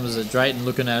this game was at Drayton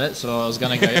looking at it, so I was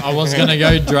going to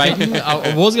go Drayton.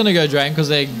 I was going to go Drayton because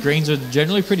their greens are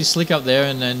generally pretty slick up there,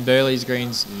 and then Burleigh's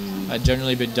greens are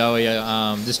generally a bit doughy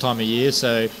this time of year.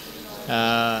 So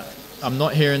I'm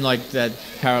not hearing like that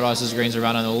Paradise's greens are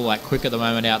running all like quick at the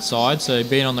moment outside. So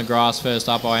being on the grass first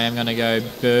up, I am going to go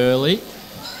Burleigh.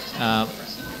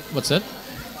 What's that?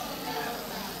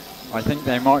 I think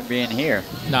they might be in here.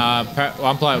 Nah,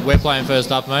 we're playing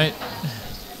first up, mate.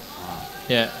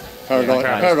 Yeah. Paradise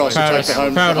will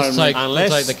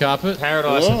take the carpet.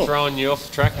 Paradise are throwing you off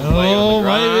track and playing on the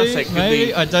grass.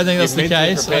 Maybe. I don't think that's the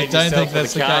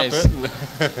case.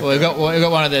 Well, we've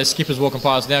got one of their skippers walking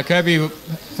past now. Kirby,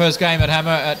 first game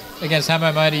at against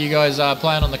Hammer, mate. Are you guys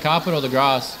playing on the carpet or the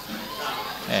grass?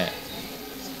 Yeah.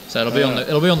 So it'll be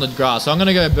on the grass. So I'm going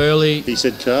to go Burleigh. He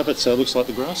said carpet, so it looks like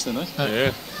the grass then, eh?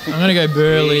 Yeah. I'm going to go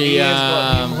Burleigh. He has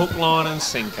got him hook, line and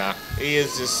sinker. He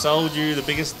has just sold you the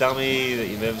biggest dummy that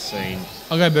you've ever seen.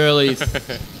 I'll go Burleigh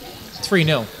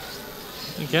 3-0.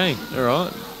 Okay, all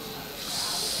right.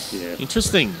 Yeah.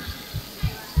 Interesting.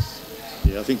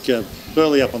 Yeah, I think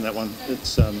Burley up on that one.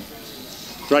 It's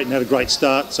Drayton had a great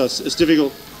start, so it's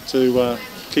difficult to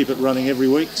keep it running every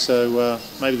week. So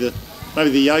maybe the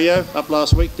yo-yo up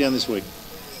last week, down this week.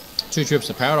 2 trips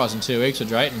to Paradise in 2 weeks for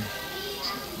Drayton.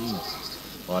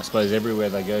 Well, I suppose everywhere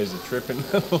they go is a trip, and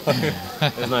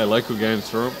there's no local games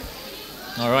for them.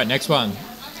 All right, next one.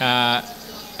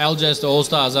 Algest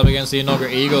All-Stars up against the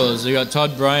Inogra Eagles. We got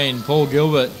Todd Brain, Paul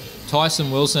Gilbert,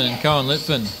 Tyson Wilson and Cohen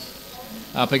Litfin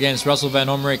up against Russell Van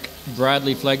Omrick,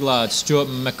 Bradley Fleglard, Stuart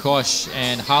McCosh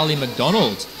and Harley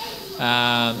McDonald.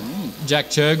 Jack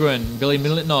Churgwin, Billy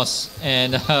Militnos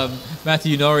and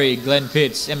Matthew Norrie, Glenn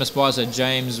Pitts, Emma Spicer,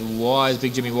 James Wise,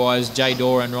 Big Jimmy Wise, Jay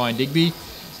Dorr and Ryan Digby,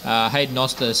 Hayden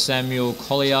Oster, Samuel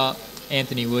Collier,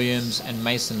 Anthony Williams and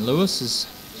Mason Lewis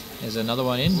is another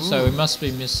one in. So we must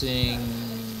be missing,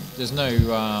 there's no,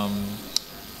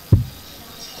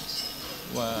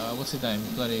 what's his name?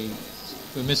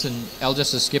 We're missing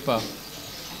Algester's skipper.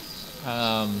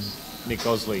 Nick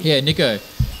Gosley. Yeah, Nick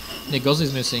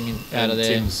Gosley's missing out of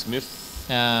there. Tim Smith.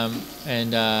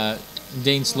 And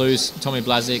Dean Sluice, Tommy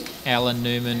Blazic, Alan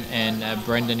Newman, and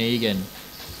Brendan Egan.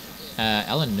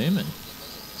 Alan Newman.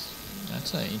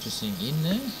 That's an interesting in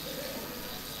there.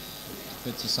 If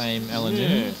it's the same Alan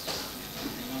Newman.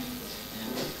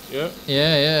 Yeah.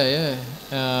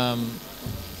 Yeah.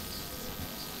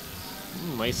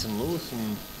 Mason Lewis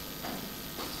and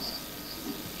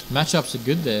matchups are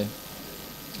good there.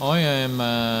 I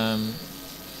am.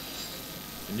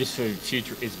 Just for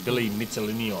future, it's Billy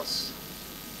Mitsalinios.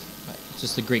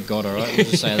 Just the Greek god, all right? We'll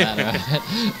just say that, all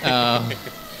right?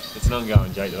 It's an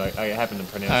ongoing joke. I happen to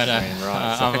pronounce his name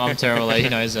right. So. I'm terrible. He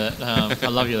knows it. I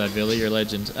love you, though, Billy. You're a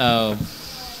legend. Tough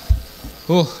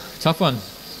one.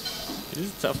 It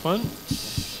is a tough one.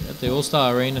 At the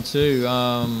All-Star Arena, too.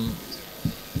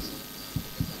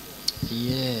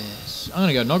 Yes. I'm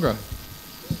going to go Nogra.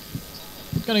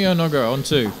 On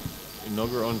 2.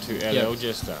 Nogra on 2 at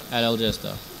Algester. At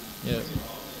Algester. Yep.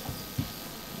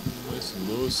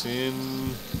 Lewis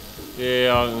in.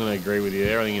 Yeah, I'm going to agree with you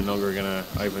there. I think Inogra are going to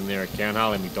open their account.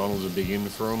 Harley McDonald's a big in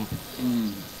for them.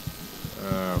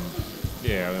 I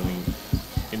think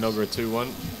Inogra 2-1.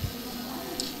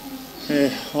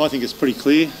 Yeah, I think it's pretty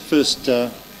clear. First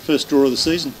draw of the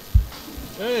season.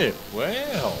 Yeah,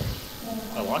 wow.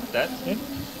 I like that. Yeah.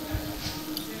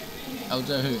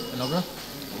 Aljo who? Inogra?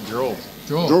 Draw.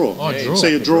 Oh, yeah, draw. So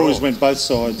your drawers went both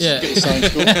sides. Yeah. Get the same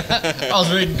score. I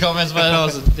was reading comments, but I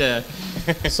was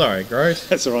Sorry, Groat.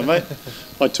 That's all right, mate.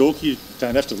 I talk, you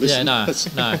don't have to listen. Yeah,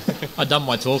 no. I done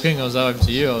my talking. I was over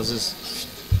to you. I was just.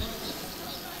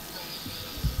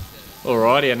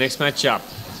 Alrighty, our next matchup.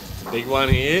 Big one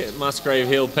here. Musgrave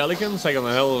Hill Pelicans taking on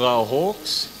the Hellvale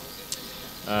Hawks.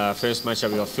 First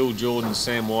matchup, we got Phil Jordan,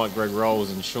 Sam White, Greg Rolls,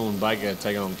 and Sean Baker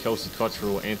taking on Kelsey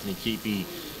Cottrell, Anthony Keepy,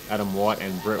 Adam White,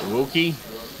 and Brett Wilkie.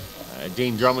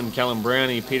 Dean Drummond, Callum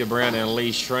Brownie, Peter Brown, and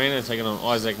Lee Schreiner taking on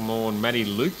Isaac Moore and Matty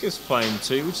Lucas playing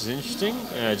 2, which is interesting.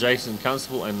 Jason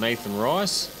Constable and Nathan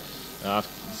Rice.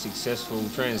 Successful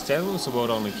Trans-Tasman, so well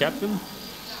done the captain.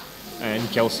 And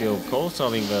Kelsey, of course.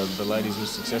 I think the ladies were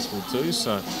successful too.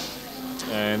 So,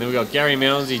 and then we got Gary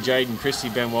Mounsey, Jaden Christie,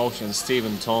 Ben Walsh, and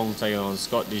Stephen Tong taking on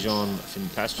Scott Dijon,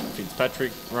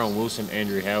 Fitzpatrick, Rowan Wilson,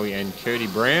 Andrew Howie, and Curdy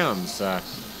Brown. So,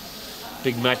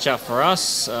 big matchup for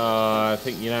us. I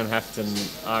think you don't have to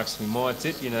ask me my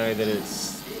tip. You know that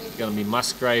it's going to be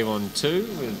Musgrave on 2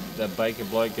 with that Baker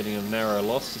bloke getting a narrow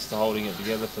loss, just holding it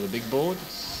together for the big board.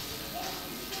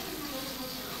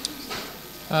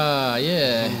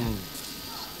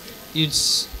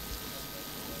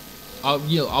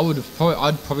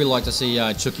 I'd probably like to see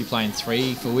Chucky playing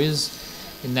 3 for Wiz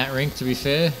in that rink. To be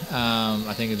fair,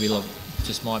 I think it'd be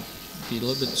might be a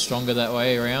little bit stronger that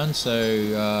way around. So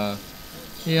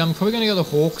I'm probably going to go the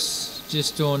Hawks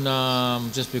just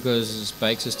because it's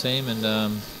Bakes' team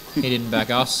and he didn't back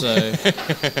us. So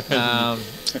I'm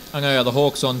going to go the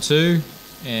Hawks on 2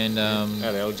 and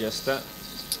at Algester.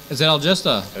 Is that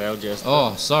Algester? At Algester.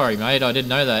 Oh, sorry, mate. I didn't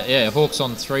know that. Yeah, Hawks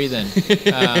on 3 then.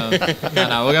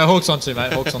 No, we'll go Hawks on 2,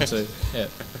 mate. Hawks on 2.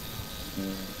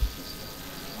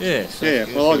 Yeah.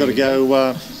 Well, I've got to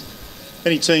go.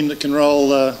 Any team that can roll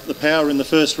the power in the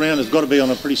first round has got to be on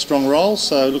a pretty strong roll.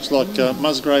 So it looks like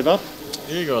Musgrave up.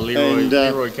 Yeah, you got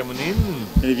Leroy coming in.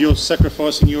 And if you're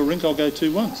sacrificing your rink, I'll go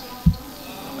 2-1.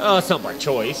 Oh, it's not by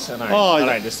choice. I know. I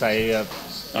don't just say.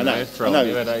 I know.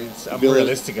 I'm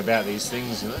realistic about these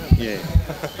things, you know. Yeah.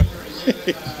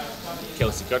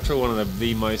 Kelsey Cottrell, one of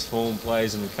the most formed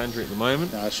players in the country at the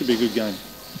moment. No, it should be a good game.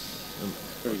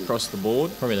 Across the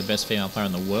board. Probably the best female player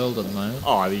in the world at the moment.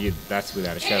 Oh, that's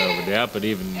without a shadow of a doubt. But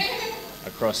even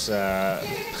across, you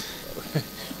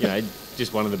know,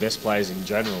 just one of the best players in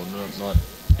general, not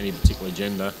any particular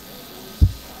gender.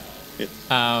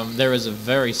 There is a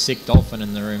very sick dolphin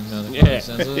in the room. Yeah.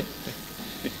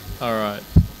 All right.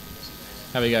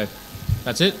 How we go?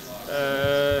 That's it?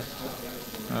 All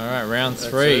right, round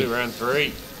three. Round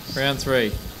three. Round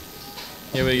three.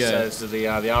 Here we go. So this is the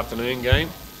afternoon game.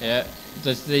 Yeah.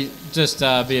 Just be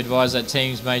advised that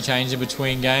teams may change in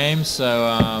between games.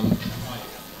 So,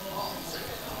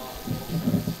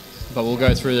 but we'll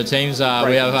go through the teams. We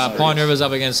have Pine Rivers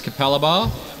up against Capella Bar.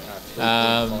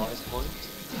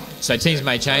 So teams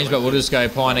may change, but we'll just go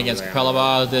Pine against Capella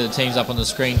Bar. They're the teams up on the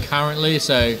screen currently,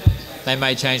 so they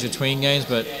may change between games,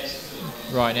 but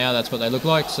right now that's what they look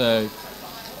like. So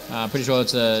pretty sure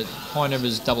it's a Pine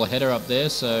Rivers double header up there.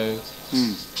 So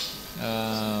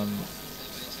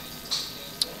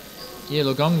yeah,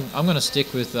 look, I'm going to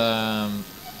stick with Pine.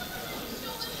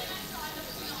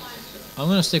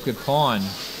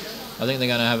 I think they're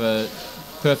going to have a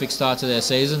perfect start to their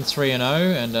season, 3-0,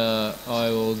 and I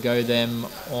will go them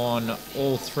on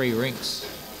all three rinks.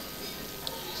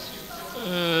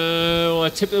 Well, I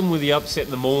tipped them with the upset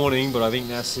in the morning, but I think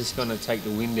that's just going to take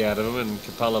the wind out of them. And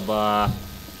Capella Bar,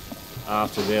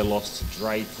 after their loss to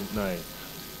Drayton, no,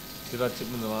 did I tip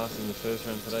them in the first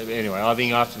round today? But anyway, I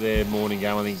think after their morning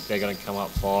game, I think they're going to come up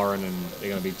firing, and they're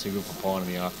going to be too good for Pine in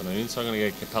the afternoon. So I'm going to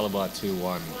go Capella Bar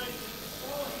 2-1.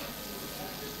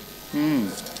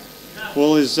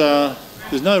 Well, there's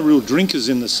no real drinkers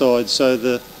in the side, so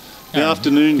the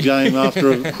afternoon game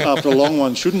after a long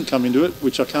one shouldn't come into it,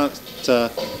 which I can't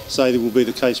say that will be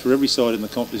the case for every side in the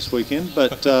comp this weekend.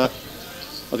 But I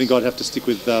think I'd have to stick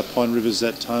with Pine Rivers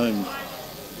at home.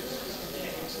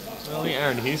 Well, I think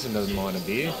Aaron Houston doesn't mind a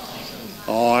beer.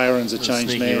 Oh, Aaron's a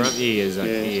changed man. He is. Yeah.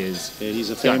 He is. Yeah, he's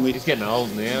a family. He's getting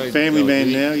old now. Family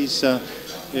man now. He's got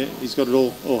it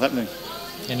all happening.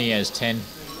 And he has 10.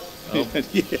 Oh.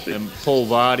 Yeah. And Paul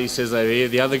Vardy says over here,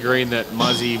 the other green that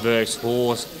Muzzy versus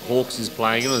Hawks is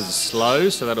playing on is slow,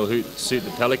 so that'll suit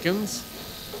the Pelicans.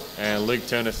 And Luke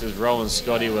Turner says Rowan and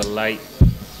Scotty were late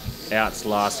outs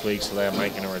last week, so they are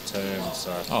making a return.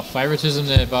 So. Oh, favouritism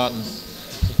there, Barton.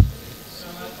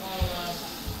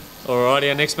 Alrighty,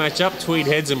 our next matchup, Tweed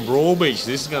Heads and Broadbeach.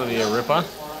 This is going to be a ripper.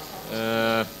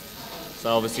 So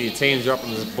obviously your teams are up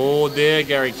on the board there.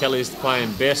 Gary Kelly's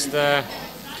playing Bester.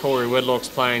 Corey Wedlock's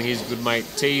playing his good mate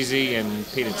Teasy, and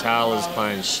Peter Taylor's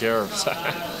playing Sheriff. So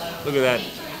look at that,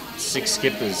 6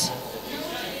 skippers,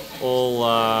 all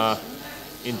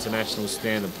international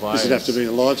standard players. Does it have to be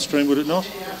a live stream, would it not?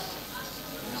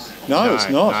 No, it's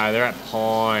not. No, they're at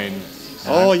Pine.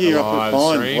 Oh, yeah, you're up at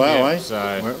Pine. Stream, wow, yeah, eh?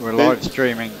 So We're live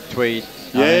streaming Tweed.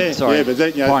 Yeah, but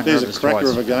Pine there's a Rivers cracker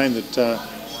twice. of a game that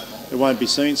it won't be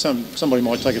seen. Somebody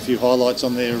might take a few highlights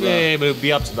on their yeah, but it'll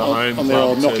be up to the home on their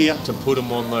old club Nokia to put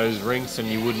them on those rinks, and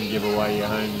you wouldn't give away your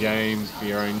home game for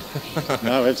your own.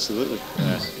 No, absolutely.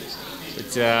 Yeah.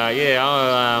 But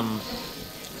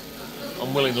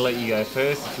I'm willing to let you go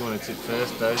first if you want to tip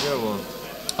first, Dojo. Or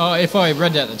Oh, if I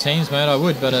read out the teams, mate, I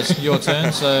would, but it's your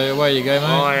turn, so away you go, mate.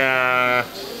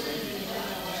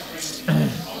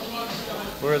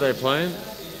 Where are they playing?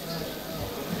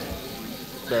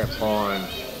 They're at Pine.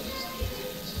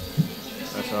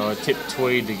 So I tipped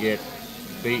Tweed to get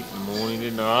beat in the morning,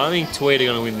 didn't I? I think Tweed are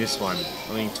going to win this one.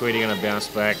 I think Tweed are going to bounce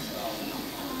back.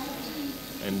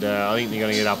 And I think they're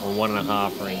going to get up on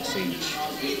 1.5 rinks each.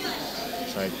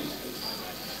 So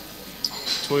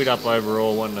Tweed up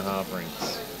overall 1.5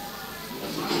 rinks.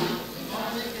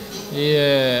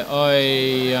 Yeah,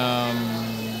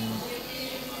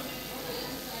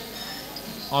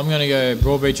 I'm going to go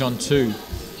Broadbeach on 2.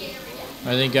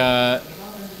 I think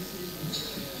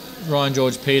Ryan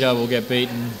George Peter will get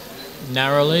beaten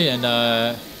narrowly, and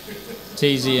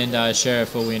Teasy and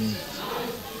Sheriff will win.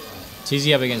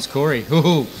 Teasy up against Corey.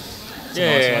 Ooh,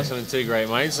 Nice something too great,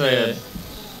 mate. So yeah.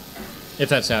 If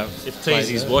that's how. If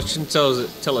Teasy's watching,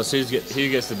 tell us who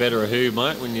gets the better of who,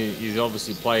 mate. When you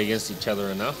obviously play against each other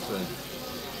enough,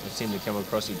 they seem to come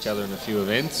across each other in a few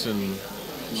events, and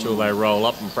I'm sure they roll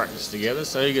up and practice together.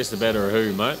 So who gets the better of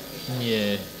who, mate?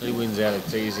 Yeah. Who wins out of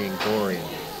Teasy and Corey?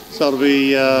 So it'll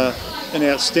be an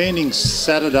outstanding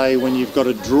Saturday when you've got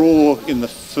a draw in the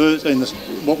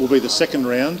what will be the second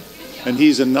round, and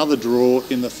here's another draw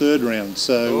in the third round.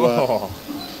 So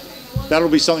that'll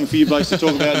be something for you blokes to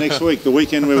talk about next week, the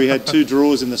weekend where we had 2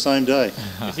 draws in the same day.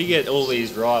 If you get all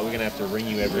these right, we're going to have to ring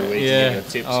you every week to get your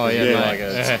tips. Oh,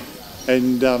 yeah,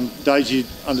 And Dave, you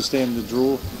understand the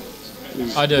draw?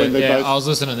 I do, I was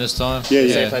listening this time. So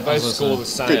if they both score the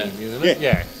same, isn't it?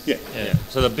 Yeah.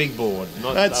 So the big board,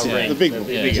 not That's a ring. the big board.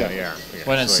 Bigger,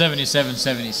 When it's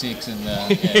 77-76 and...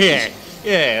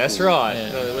 Yeah, that's right.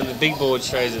 Yeah. When the big board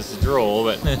shows it's a draw,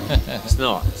 but it's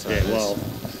not. So Yeah, well,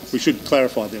 we should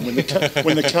clarify then. When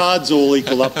the cards all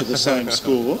equal up to the same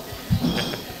score.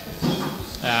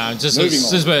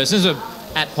 Since we're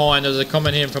at Pine, there's a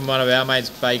comment here from one of our mates,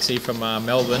 Bakesy from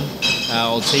Melbourne,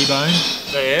 old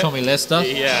T-Bone, Tommy Lester.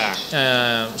 Yeah.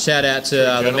 Shout out to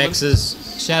the Mexes.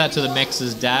 Shout out to the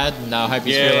Mex's dad, and I hope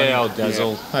he's feeling. Old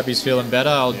Dazzle. Hope he's feeling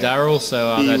better, old Daryl.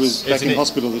 So he was back in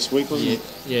hospital this week, wasn't he?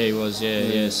 Yeah, he was.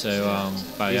 Yeah. So,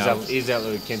 but he's out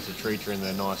with Kenta Treacher in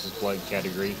the nicest bloke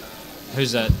category.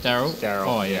 Who's that? Daryl.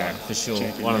 Oh yeah, for sure.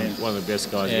 One of the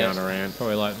best guys going around.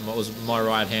 Probably like what was my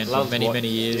right hand for many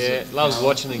years. Yeah, loves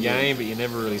watching the game, but you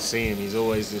never really see him. He's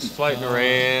always just floating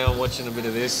around, watching a bit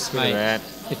of this, a bit of that.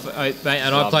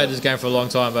 I played this game for a long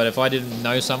time, but if I didn't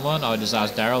know someone, I would just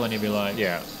ask Daryl, and he'd be like,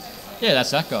 "Yeah,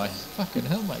 that's that guy." Fucking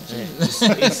hell, mate.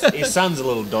 His son's a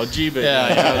little dodgy, but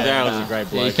Daryl's a great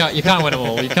bloke. Yeah, you can't win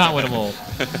them all.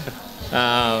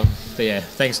 But yeah,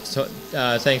 thanks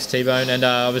T-Bone, and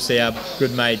obviously our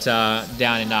good mate down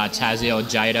in Tassie, or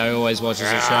Jado, always watches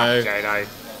the show.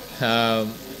 Jado.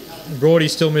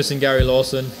 Broady's still missing Gary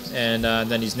Lawson, and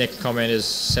then his next comment is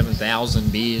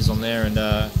 7,000 beers on there, and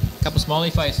a couple of smiley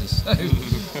faces.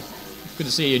 Good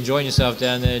to see you enjoying yourself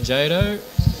down there, Jado.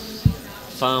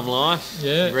 Farm life.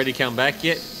 Yeah. You ready to come back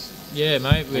yet? Yeah,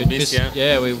 mate. We miss you.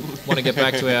 Yeah, we want to get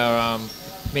back to our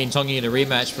me and Tongi in a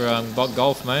rematch for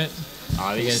golf, mate.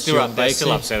 Oh, they're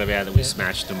still upset about that we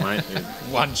smashed them, mate.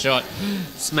 One shot.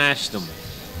 Smashed them.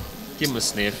 Give them a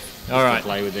sniff. All right.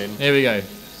 Play with them. Here we go.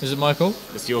 Is it my call?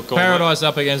 It's your call. Paradise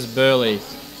up against Burleigh.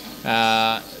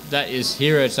 That is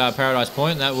here at Paradise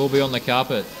Point, and that will be on the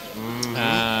carpet.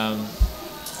 I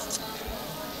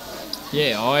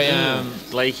am...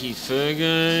 Blakey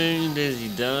Fergun,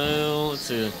 Desi Dale.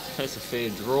 That's a fair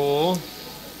draw.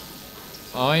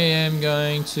 I am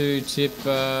going to tip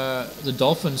the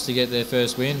Dolphins to get their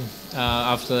first win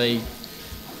after they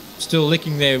still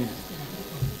licking their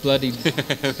bloody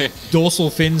dorsal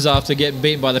fins after getting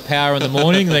beaten by the Power in the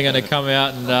morning. They're going to come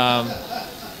out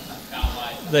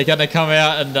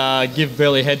and give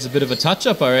Burleigh Heads a bit of a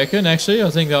touch-up, I reckon, actually. I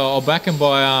think I'll back them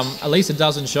by at least a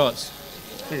dozen shots.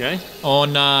 Okay.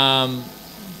 On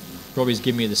Robbie's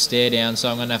giving me the stare down, so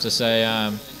I'm going to have to say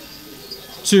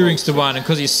 2 rings to 1, and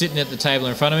because he's sitting at the table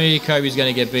in front of me, Kobe's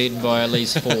going to get beaten by at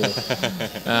least 4. But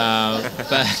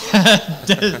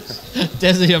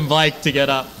Desi and Blake to get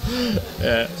up.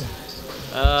 Yeah.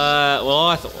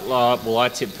 I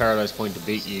tipped Paradise Point to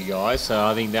beat you guys, so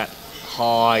I think that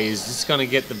high is just going to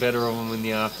get the better of them in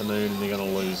the afternoon, and they're going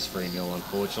to lose 3-0,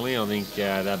 unfortunately. I think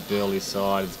that Burleigh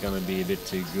side is going to be a bit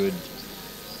too good.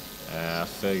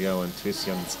 Fergo and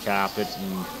Twisty on this carpet,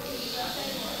 and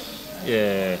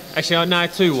yeah, actually, no,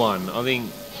 2-1. I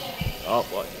think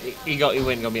he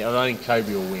went and got me. I don't think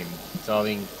Kobe will win, so I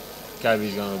think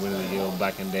Kobe's going to win the deal,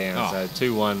 backing down. So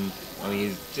 2-1. I think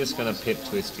he's just going to pip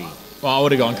Twisty. Well, I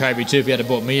would have gone Kobe too if he had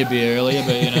bought me a beer earlier,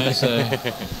 but so.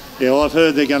 Yeah, well, I've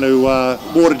heard they're going to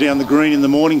water down the green in the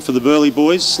morning for the Burleigh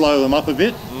boys, slow them up a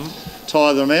bit,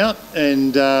 tire them out,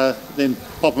 and then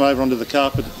pop them over onto the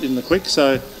carpet in the quick.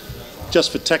 So,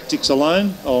 just for tactics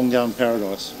alone, I'm going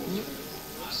Paradise.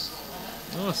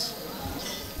 Nice.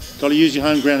 Got to use your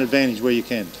home ground advantage where you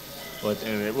can. Well,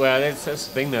 that's the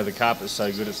thing though. The carpet's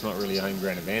so good, it's not really a home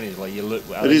ground advantage. Like you look.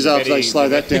 It is after they slow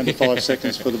that down to 5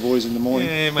 seconds for the boys in the morning.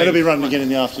 Yeah, it'll be running again in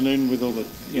the afternoon with all the,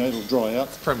 it'll dry out.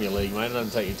 It's Premier League, mate. It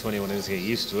doesn't take you 21 hours to get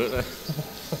used to it.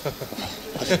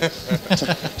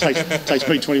 takes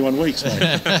me 21 weeks, mate.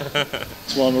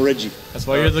 That's why I'm a Reggie. That's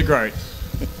why you're the GROAT.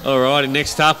 Alright,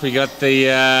 next up we got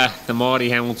the mighty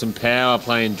Hamilton Power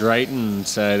playing Drayton.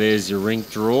 So there's your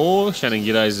rink draw. Shannon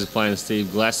Giddos is playing Steve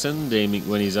Glasson. Dean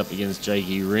McWhinney's up against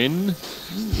Jakey Wren.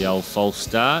 The old false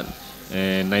start.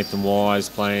 And Nathan Wise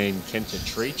playing Kenta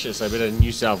Treacher. So a bit of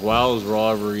New South Wales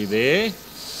rivalry there.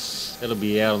 That'll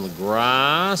be out on the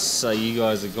grass. So you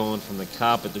guys are going from the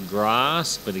carpet to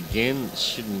grass. But again, it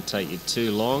shouldn't take you too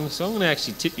long. So I'm going to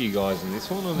actually tip you guys in this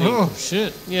one. I think. Oh,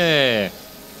 shit. Yeah.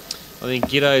 I think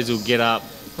Giddos will get up.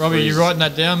 Robbie, you writing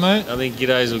that down, mate? I think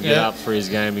Giddos will get up for his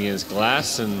game against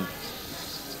Glass, and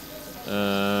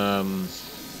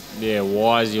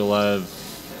Wise he'll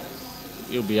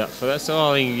be up for that.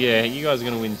 So I think you guys are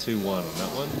going to win 2-1 on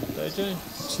that one, don't you?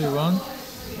 2-1.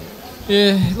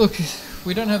 Yeah, look,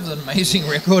 we don't have an amazing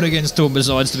record against all.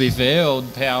 Besides, to be fair,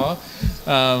 old Power,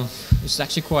 it's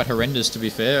actually quite horrendous, to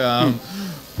be fair.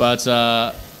 But.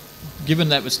 Given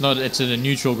that it's in a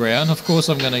neutral ground, of course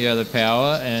I'm going to go the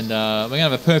Power, and we're going to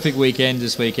have a perfect weekend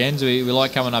this weekend. We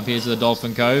like coming up here to the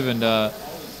Dolphin Cove, and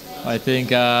I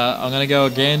think I'm going to go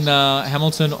again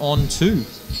Hamilton on 2.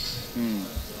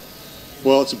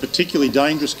 Well, it's a particularly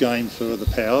dangerous game for the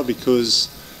Power because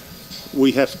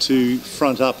we have to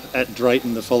front up at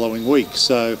Drayton the following week.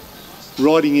 So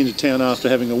riding into town after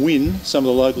having a win, some of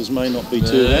the locals may not be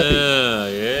too happy.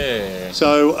 Yeah.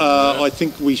 So I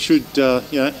think we should,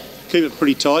 keep it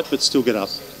pretty tight, but still get up.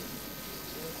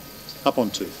 Up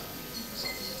on 2.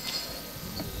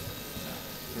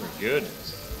 Very good.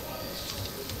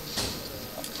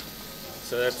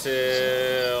 So that's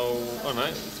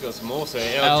it's got some more. So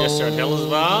Algester at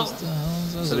Helensvale.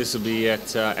 So this will be at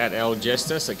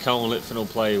Algester. So Colin Litfin will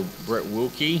play Brett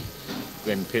Wilkie.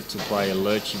 Then Pitts will play a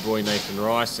Lurchy boy Nathan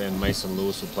Rice, and Mason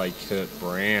Lewis will play Kurt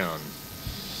Brown.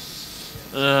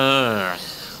 Well,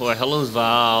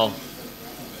 Helensvale,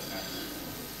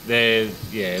 they're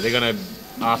gonna,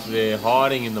 after their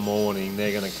hiding in the morning,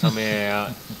 they're gonna come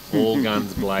out all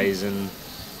guns blazing.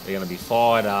 They're gonna be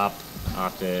fired up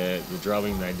after the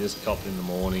drubbing they just copped in the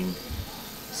morning.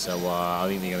 So I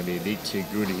think they're going to be a bit too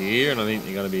good here, and I think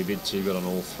they're going to be a bit too good on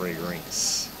all 3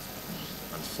 rinks,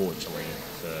 unfortunately,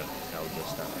 for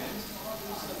Algester.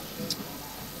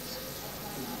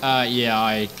 I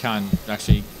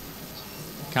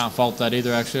can't fault that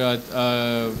either. Actually,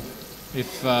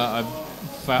 if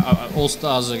All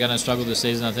Stars are going to struggle this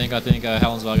season, I think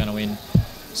Helensvale are going to win.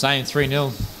 Same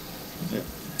 3-0. Yeah.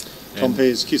 Tom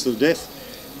Pear's kiss of death.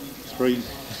 3 to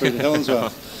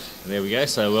Helensvale. There we go.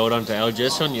 So well done to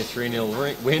Algester on your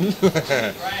 3-0 win.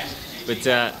 But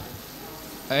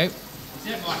hey. Is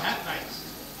that my hat, mate?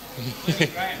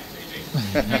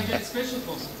 Special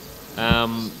for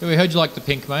me. We heard you like the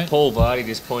pink, mate. Paul Vardy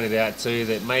just pointed out too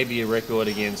that maybe a record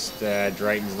against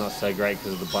Drayton's not so great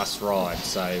because of the bus ride.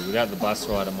 So without the bus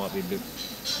ride, it might be a bit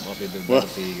better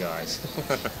for you guys.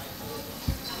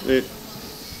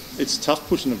 It's tough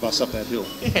pushing the bus up that hill.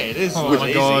 Yeah, it is. Oh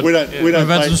my God. We don't We've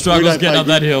had some struggles getting up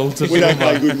that hill. We don't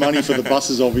pay good money for the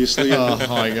buses, obviously. Oh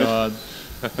my God.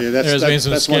 Yeah, There's been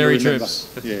some scary trips.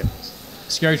 Yeah.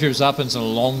 Scary trips up and some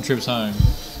long trips home. Do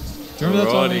you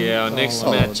remember that time? Our next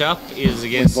match-up is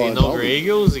against the Inaugural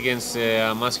Eagles, against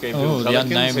Musgrave Hill Pelicans. The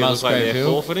unnamed who looks like Musgrave they're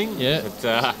Hill. forfeiting.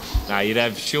 Yeah. But you'd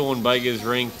have Sean Baker's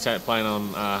rink playing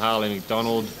on Harley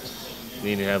McDonald.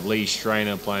 Then you have Lee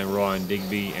Strainer playing Ryan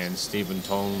Digby, and Stephen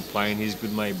Tong playing his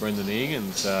good mate Brendan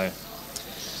Egan. So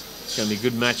it's going to be a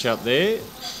good match up there.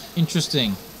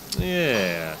 Interesting.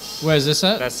 Yeah. Where's this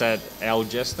at? That's at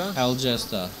Algester.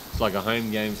 Algester. It's like a home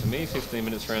game for me, 15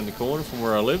 minutes around the corner from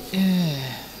where I live. Yeah.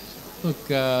 Look,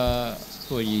 who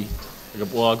are you?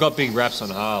 Well, I've got big raps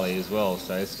on Harley as well,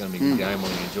 so it's going to be a good game. I'm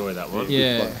going to enjoy that one.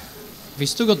 Yeah. If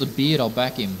he's still got the beard, I'll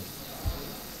back him.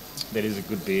 That is a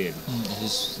good beard.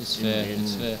 It's fair.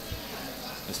 It's fair.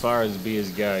 As far as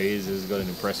beards go, he's got an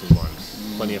impressive one.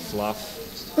 Plenty of fluff,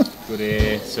 good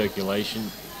air, circulation.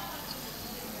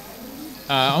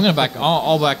 I'm going to back.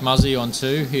 I'll back Muzzy on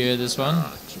 2 here. This one.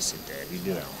 Kiss it, Dad. You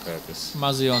did that on purpose.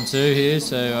 Muzzy on 2 here.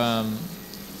 So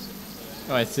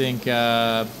I think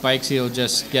Bakesy will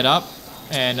just get up,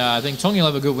 and I think Tongi will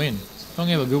have a good win.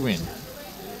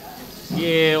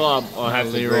 Yeah, well, I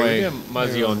have to agree Leroy. with you.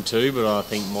 Muzzy on 2, but I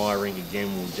think my rink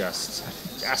again will just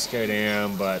go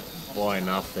down, but by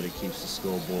enough that it keeps the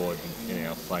scoreboard in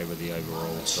our favour the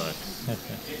overall. So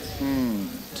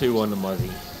 2-1 to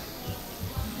Muzzy.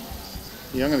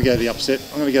 Yeah, I'm going to go the upset.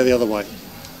 I'm going to go the other way.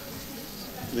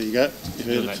 There you go.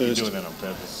 You're doing that on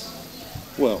purpose.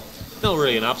 Well, not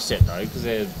really an upset though, because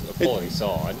they're a quality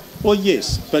side. Well,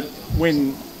 yes, but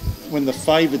when the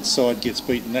favoured side gets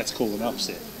beaten, that's called an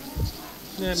upset.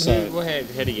 Yeah, So-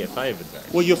 how do you get favoured though?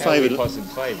 Well, you're How are we favoured. possibly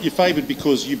favoured? You're favoured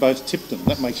because you both tipped them.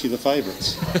 That makes you the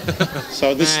favourites.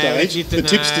 So at this stage, the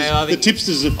tipsters have I think tipped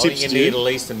you need at you.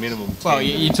 least a minimum. 10 Well,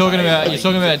 you're talking about a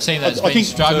team that's I been think-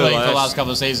 struggling for the Two last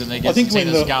couple of seasons. They I get think a team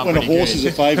when that's going a pretty horse good. is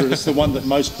a favourite, it's the one that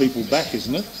most people back,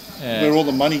 isn't it? Yeah. Where all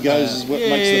the money goes is what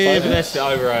makes the Yeah, but favourite. that's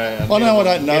over a I know I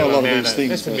don't know a lot of minimum these amount things,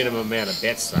 That's the but- minimum amount of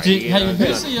bets, though. Hey,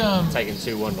 who's taking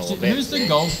two $1 bets. Who's the there.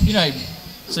 golf?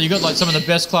 So you got like some of the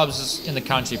best clubs in the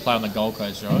country play on the Gold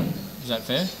Coast, right? Is that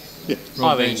fair? Yeah.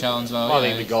 Royal Beach, Helensvale. I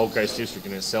think the Gold Coast district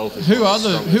in itself is Who one are of the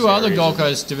strongest areas Gold of-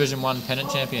 Coast Division 1 pennant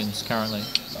champions currently?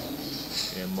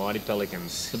 Yeah, Mighty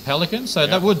Pelicans. The Pelicans. So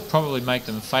that would probably make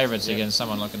them favourites against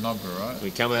someone like a Nogra, right?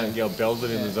 We come out and get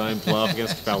belted in the zone play off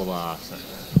against Capalaba.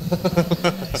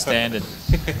 Standard.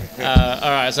 All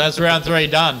right, so that's round 3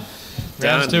 done.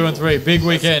 Rounds 2 and 3, big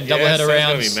weekend, doubleheader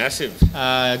rounds. That's going to be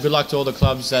massive. Good luck to all the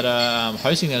clubs that are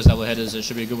hosting those doubleheaders. It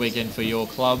should be a good weekend for your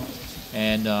club,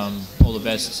 and all the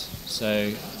best.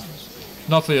 So,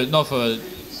 not for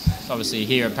obviously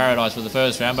here at Paradise for the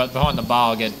first round, but behind the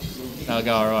bar, they'll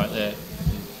go all right there.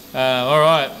 All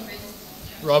right,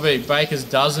 Robbie, Baker's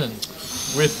dozen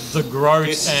with the GROAT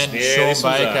and Sean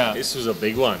Baker. This was a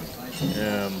big one.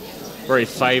 very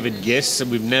favoured guests, and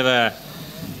we've never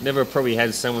probably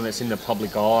had someone that's in the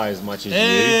public eye as much as you.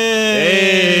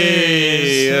 Hey,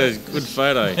 that was a good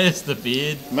photo. There's the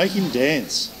beard. Make him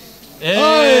dance.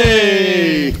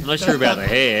 Hey! I'm not sure about the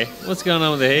hair. What's going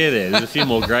on with the hair there? There's a few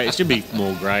more grey. It should be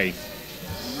more grey.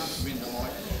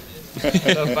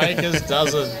 The Baker's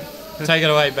dozen. Take it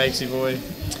away, Bakesy boy.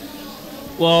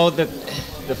 Well, the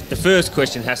first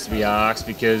question has to be asked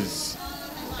because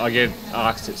I get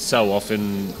asked it so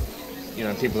often. You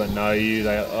know, people that know you,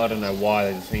 I don't know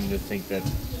why they seem to think that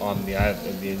I'm the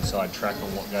inside track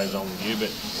on what goes on with you, but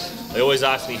they always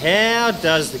ask me, how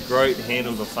does the GROAT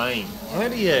handle the fame? How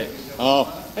do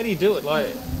you do it?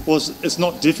 Like, well, it's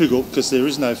not difficult because there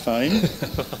is no fame.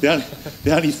 the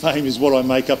only fame is what I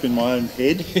make up in my own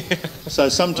head. So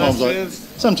sometimes I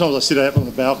sit out on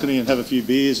the balcony and have a few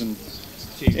beers and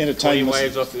entertain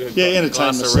myself.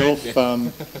 Entertain myself.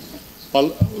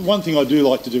 One thing I do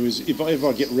like to do is if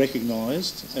I get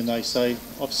recognised and they say,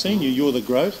 I've seen you, you're the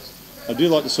GROAT, I do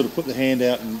like to sort of put the hand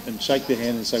out and shake their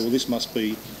hand and say, well, this must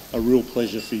be a real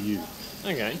pleasure for you.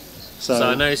 Okay. So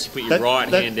I noticed you put your right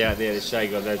hand out there to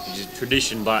shake like that, which is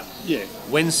tradition, but yeah,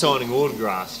 when signing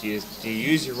autographs, do you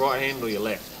use your right hand or your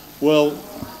left? Well,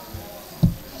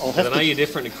 I know you're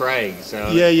different to Craig, so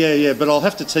yeah. But I'll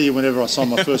have to tell you whenever I sign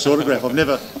my first autograph.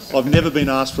 I've never been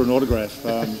asked for an autograph,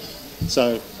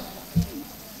 so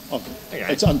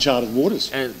it's uncharted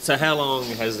waters. And so, how long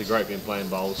has the GROAT been playing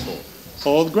bowls for?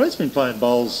 Oh, the GROAT's been playing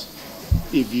bowls.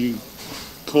 If you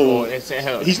call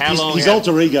his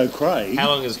alter ego Craig. How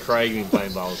long has Craig been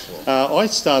playing bowls for? I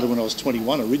started when I was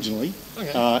 21 originally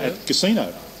at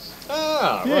Casino.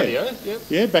 Ah, yeah. Rightio. Yep.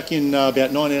 Yeah, back in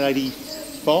about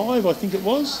 1985, I think it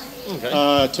was. Okay.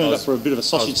 Turned up for a bit of a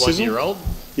sausage sizzle. 1 year old.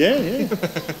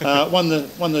 Yeah. Won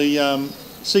the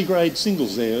C grade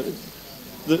singles there.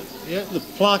 The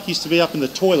plaque used to be up in the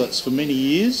toilets for many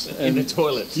years. In the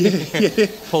toilets? Yeah.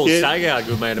 Paul Sagar, a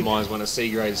good mate of mine, won a C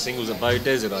grade singles at Bow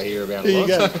Desert. I hear about it a lot.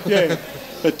 There you go, yeah.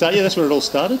 But that's where it all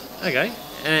started. Okay.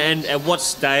 And at what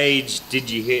stage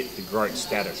did you hit the GROAT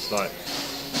status? Like,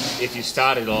 if you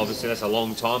started, obviously that's a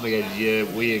long time ago.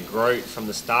 Were you GROAT from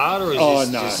the start, or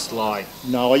just like...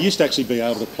 No, I used to actually be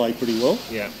able to play pretty well.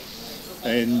 Yeah.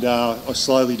 And I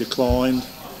slowly declined,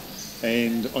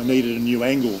 and I needed a new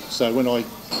angle. So when I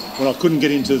couldn't get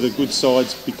into the good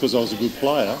sides because I was a good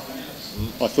player,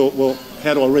 I thought, well,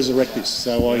 how do I resurrect this?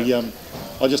 So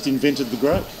I just invented the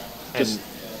GROAT. And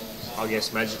I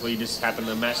guess magically you just happened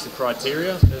to match the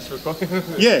criteria that's required.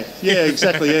 Yeah,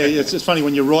 exactly. Yeah, it's funny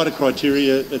when you write a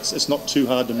criteria, it's not too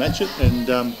hard to match it,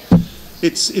 and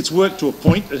it's worked to a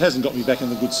point. It hasn't got me back in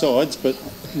the good sides, but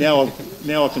now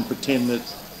I can pretend that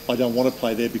I don't want to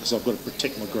play there because I've got to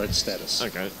protect my GROAT status.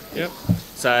 Okay. Yep.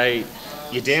 So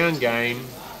you're down game.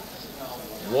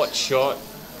 What shot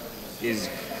is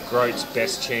GROAT's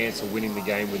best chance of winning the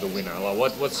game with a winner? Like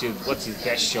what's his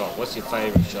best shot? What's your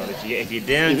favourite shot? If you're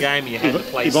down game and you have to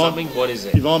play something, what is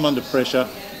it? If I'm under pressure,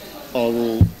 I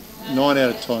will 9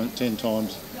 out of 10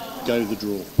 times go to the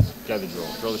draw. Go to the draw.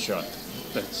 Draw the shot.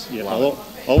 I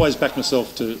always back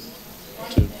myself to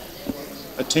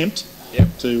attempt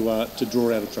to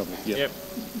draw out of trouble. Yep.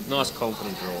 Nice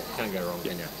confident draw. Can't go wrong,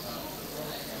 can you?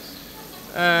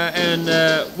 And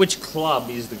which club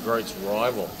is the GROAT's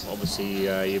rival? Obviously,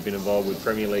 you've been involved with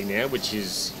Premier League now, which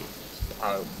is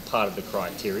part of the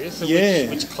criteria. So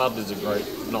which club does the GROAT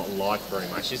not like very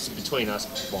much? It's between us.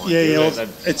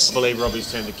 I believe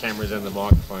Robbie's turned the cameras and the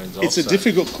microphones off. It's a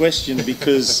difficult question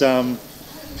because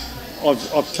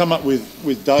I've come up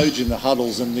with Doge in the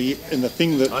huddles, and the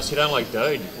thing that... Oh, so you don't like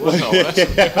Doge?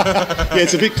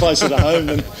 It's a bit closer to home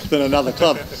than another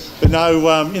club. But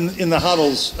no, in the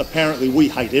huddles, apparently we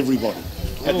hate everybody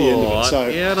at the end of it. So,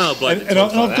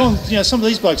 I've gone, some of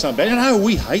these blokes aren't bad.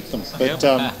 We hate them. But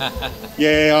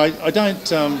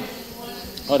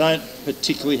I don't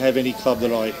particularly have any club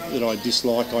that I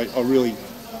dislike. I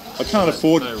can't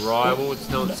afford... No rival, it's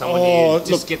not someone you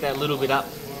just get that little bit up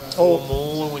or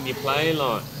more when you play,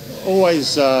 like...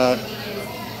 Always, I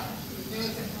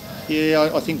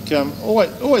think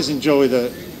always enjoy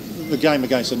the game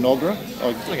against Enoggera,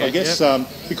 I guess,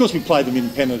 because we play them in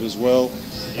pennant as well.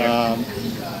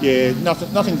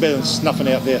 Nothing better than snuffing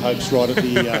out their hopes right at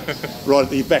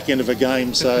the back end of a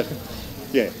game. So,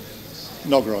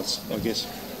 Enoggera, I guess.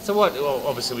 So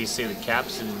obviously we see the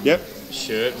caps and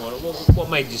shirt. What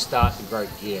made you start the GROAT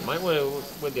gear, mate?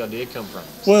 Where'd the idea come from?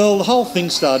 Well, the whole thing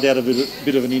started out a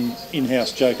bit of an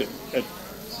in-house joke at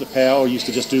the Power. I used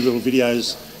to just do little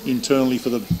videos internally for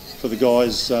the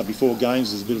guys before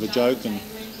games as a bit of a joke, and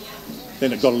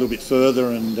then it got a little bit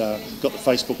further and got the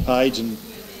Facebook page, and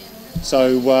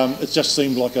So it just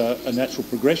seemed like a natural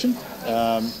progression.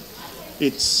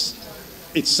 It's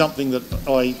something that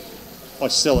I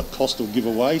sell at cost or give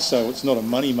away, so it's not a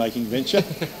money-making venture.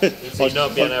 So you're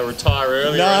not being able to retire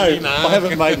early? No, or anything? No, I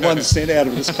haven't made 1 cent out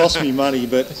of it. It's cost me money,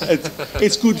 but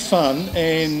it's good fun,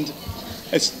 and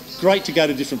it's great to go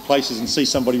to different places and see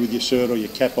somebody with your shirt or your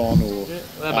cap on. Or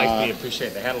that makes me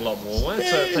appreciate the hat a lot more.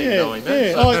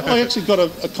 Yeah. I actually got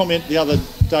a comment the other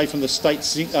day from the state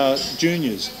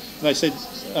juniors, and they said,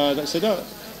 "Oh,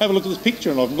 have a look at this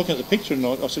picture." And I'm looking at the picture, and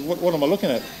I said, "What am I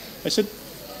looking at?" They said,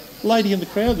 "Lady in the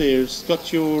crowd there has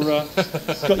got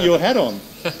your hat on,"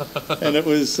 and it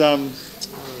was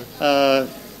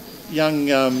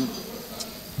young.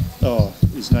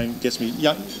 His name gets me.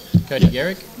 Cody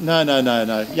Garrick? No.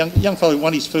 Young fellow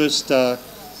won his first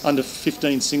under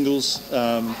 15 singles.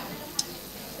 Hayden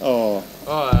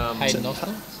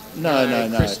Oscar? No.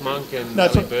 Chris Monk and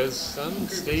Ali Bird's son,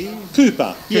 Steve?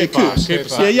 Cooper. Yeah, Coops.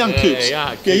 Yeah, young Coops.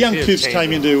 Yeah, young Coops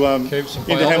came into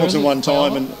Hamilton one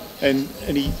time, and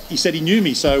he said he knew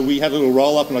me, so we had a little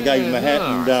roll up, and I gave him a hat.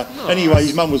 And anyway,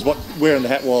 his mum was wearing the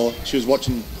hat while she was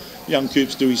watching young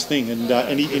Coops do his thing,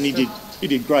 and he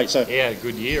did great. So yeah, a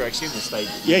good year actually in the state.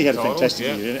 Yeah, he had a fantastic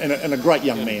year, and a great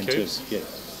young man Coops. too. Yeah.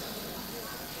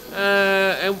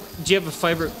 And do you have a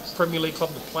favourite Premier League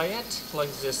club to play at? Like,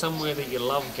 is there somewhere that you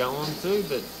love going to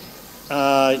that?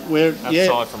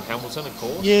 Aside from Hamilton, of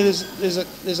course. Yeah,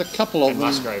 there's a couple of them.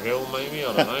 Musgrave Hill, maybe.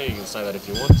 I don't know. You can say that if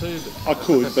you want to. But. I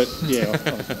could, but yeah,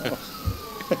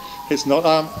 it's not.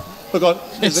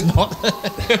 It's not.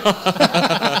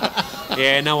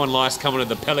 Yeah, no one likes coming to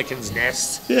the Pelican's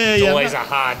Nest. Yeah, it's always a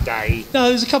hard day. No,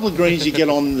 there's a couple of greens you get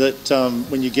on that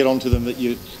when you get onto them that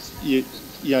you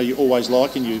always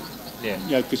like, and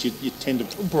because you tend to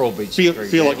Broadbeach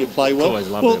feel like you play well.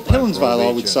 Well, Helensvale,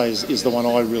 I would say, is the one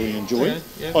I really enjoy.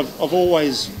 Yeah. I've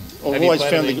always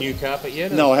found the new carpet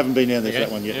yet? No, I haven't been down there for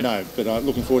that one yet. Yeah. No, but I'm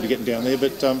looking forward to getting down there.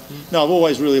 But no, I've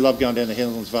always really loved going down to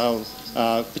Helensvale,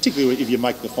 particularly if you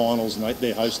make the finals and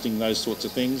they're hosting those sorts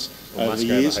of things over the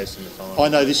years. I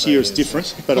know this year it's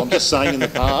different, but I'm just saying in the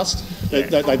past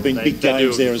they've been big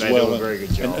games there as well,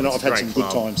 and I've had some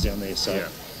good times down there. So.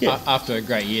 Yeah. After a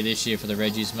great year this year for the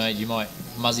Reggies, mate,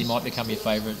 Muzzy might become your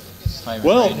favourite.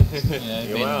 Well,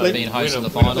 being host of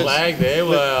the finals. Flag there,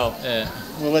 well. Yeah.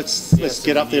 Well, let's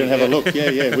get up there and have a look.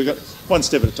 Yeah. We got one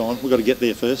step at a time. We've got to get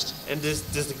there first. And does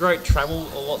the GROAT travel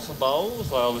a lot for bowls?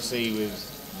 Well, obviously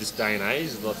with this day and age,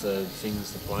 there's lots of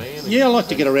things to play in. Yeah, I like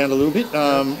to get around a little bit.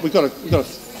 We've got a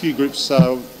few groups.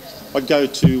 I go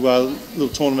to a little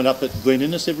tournament up at Glen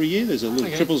Innes every year. There's a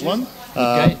little triples one.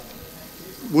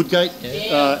 Woodgate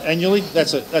annually.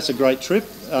 That's a great trip.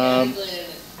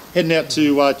 Heading out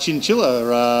to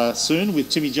Chinchilla soon with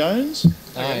Timmy Jones.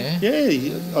 Oh yeah.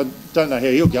 Yeah, I don't know how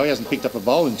he'll go. He hasn't picked up a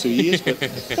bowl in 2 years, but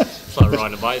it's like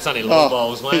riding a bike. It's only little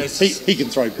bowls, mate. He can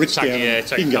throw bricks down. Yeah,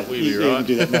 take a couple with you, right? He can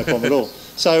do that no problem at all.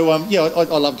 So I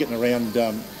love getting around.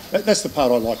 That's the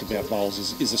part I like about bowls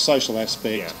is the social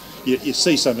aspect. Yeah. You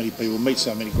see so many people, meet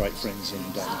so many great friends,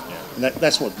 and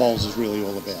that's what bowls is really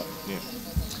all about. Yeah.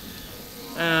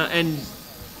 And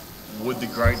would the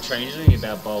GROAT change anything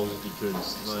about bowls if you could?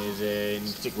 Like, is there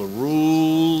any particular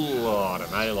rule? I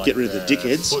don't know, like get rid of the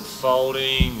dickheads, foot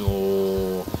folding,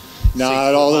 or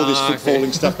all this foot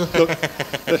folding stuff.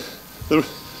 Look,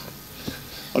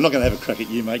 I'm not going to have a crack at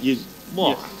you, mate.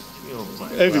 What?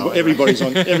 Everybody's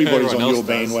on your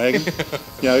bandwagon.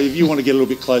 If you want to get a little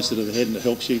bit closer to the head and it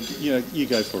helps you, you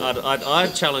go for it.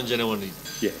 I'd challenge anyone to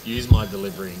use my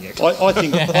delivery. I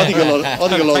think a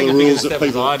lot of the rules that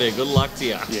people. Good luck to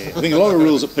you. Yeah, I think a lot of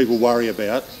rules that people worry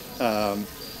about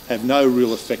have no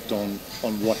real effect on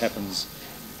what happens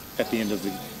at the end of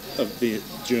the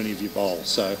journey of your bowl.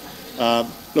 So.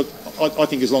 Look, I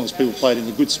think as long as people play it in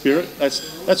a good spirit,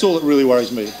 that's all that really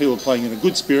worries me. People are playing in a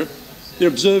good spirit. They're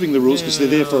observing the rules because they're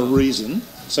there for a reason.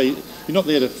 So you're not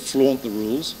there to flaunt the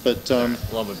rules, but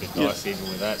love a bit nice even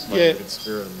with that. A good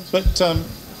spirit. But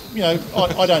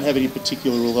I don't have any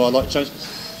particular rule that I like to change.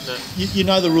 No. You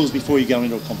know the rules before you go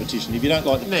into a competition. If you don't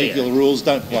like the particular rules,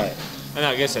 don't play it. And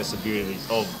I guess that's the beauty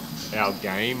of our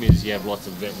game is you have lots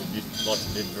of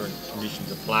different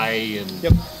conditions of play and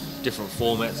different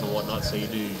formats and whatnot. So you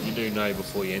do know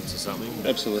before you enter something.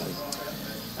 Absolutely.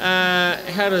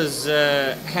 How does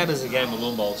the game of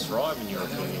lawn bowls thrive in your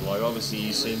opinion? Like obviously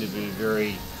you seem to be a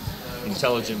very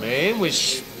intelligent man,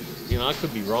 which I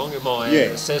could be wrong in my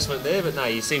assessment there, but no,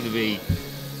 you seem to be.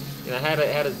 How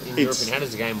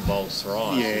does the game of bowls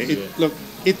thrive? Yeah,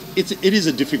 it is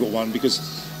a difficult one because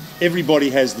everybody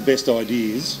has the best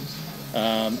ideas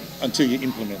until you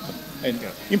implement them, and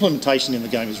implementation in the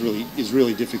game is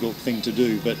really difficult thing to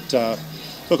do.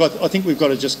 But Look, I think we've got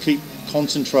to just keep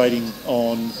concentrating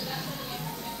on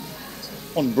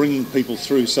bringing people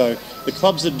through. So the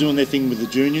clubs that are doing their thing with the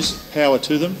juniors, power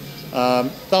to them.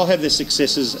 They'll have their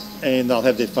successes and they'll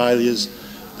have their failures.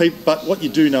 But what you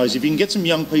do know is if you can get some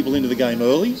young people into the game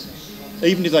early,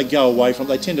 even if they go away from it,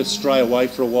 they tend to stray away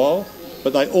for a while,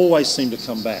 but they always seem to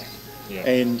come back. Yeah.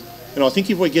 And I think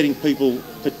if we're getting people,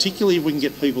 particularly if we can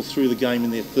get people through the game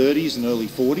in their 30s and early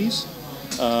 40s,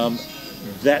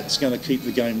 that's going to keep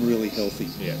the game really healthy.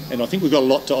 Yeah. And I think we've got a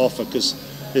lot to offer because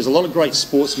there's a lot of great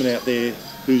sportsmen out there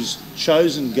whose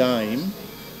chosen game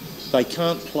they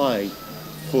can't play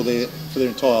for their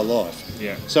entire life.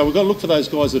 Yeah. So we've got to look for those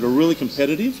guys that are really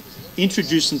competitive,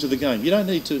 introduce them to the game. You don't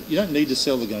need to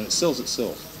sell the game; it sells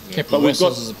itself. Yeah. Kepler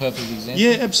Wessels is a perfect example.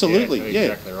 Yeah, absolutely. Yeah,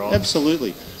 exactly right.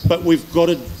 Absolutely. But we've got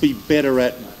to be better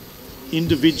at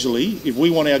individually. If we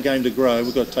want our game to grow,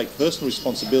 we've got to take personal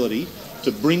responsibility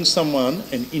to bring someone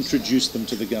and introduce them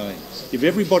to the game. If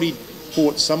everybody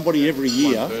bought somebody every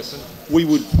year, we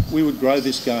would grow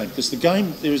this game because the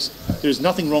game there's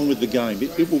nothing wrong with the game.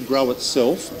 It will grow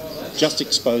itself. Just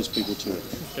expose people to it.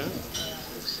 Okay.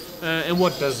 And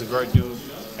what does the GROAT do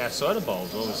outside of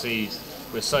bowls? Obviously,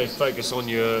 we're so focused on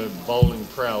your bowling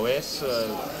prowess.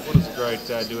 What does the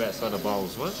GROAT do outside of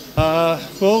bowls, mate?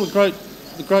 Well,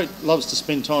 the GROAT loves to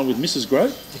spend time with Mrs.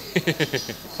 GROAT.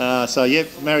 So yeah,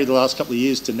 married the last couple of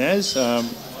years to Naz.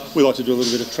 We like to do a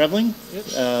little bit of travelling.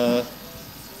 Yep.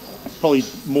 Probably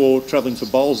more travelling for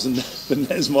bowls than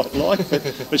Naz might like,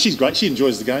 but she's great. She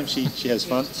enjoys the game. She has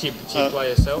fun. She play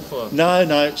herself, or no?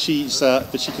 But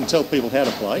she can tell people how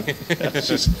to play.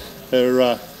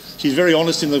 She's very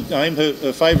honest in the game.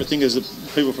 Her favourite thing is that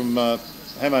people from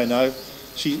Hamo know.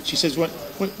 She says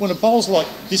when a bowl's like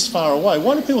this far away,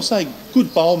 why do people say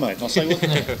good bowl, mate? And I say,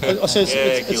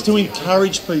 it's to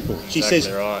encourage people. She exactly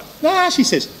says, right. Nah, she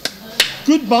says,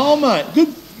 good bowl, mate.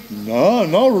 Good. No,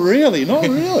 not really.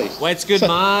 Well, it's good,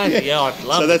 mate. Yeah, I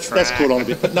love it. So that's caught on a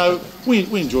bit. But no, we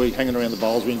enjoy hanging around the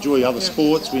bowls. We enjoy other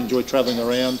sports. We enjoy travelling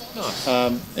around. Nice.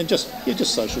 And just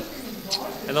social.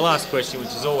 And the last question, which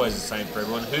is always the same for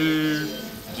everyone, who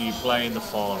do you play in the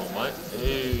final, mate?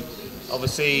 Who?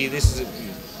 Obviously,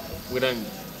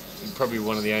 probably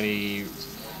one of the only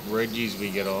Reggies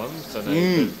we get on. So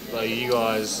like you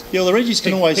guys. Yeah, well, the Reggies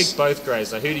can always pick both grades.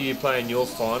 So who do you play in your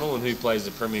final, and who plays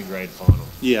the Premier Grade final?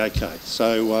 Yeah, okay.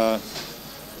 So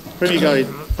Premier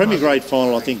Grade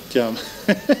final, I think.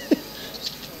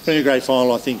 Premier Grade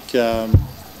final, I think.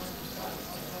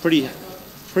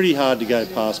 Pretty hard to go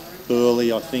past.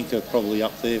 Burley, I think, are probably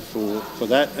up there for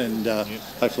that, and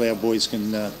hopefully our boys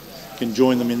can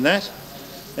join them in that.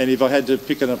 And if I had to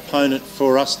pick an opponent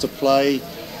for us to play,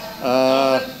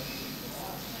 I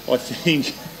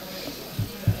think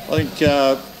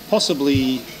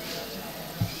possibly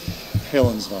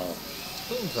Helensvale.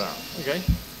 Okay.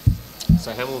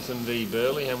 So Hamilton v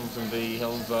Burley, Hamilton v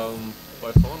Helensvale in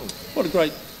both finals.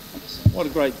 What a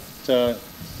great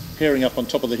pairing up on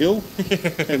top of the hill,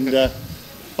 and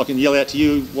I can yell out to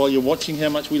you while you're watching how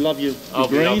much we love your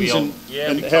greens and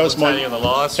how's my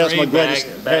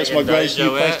greatest new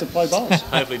place to play bowls.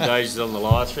 Hopefully Doge's on the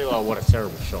live stream. Oh, what a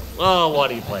terrible shot. Oh, why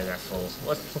do you play that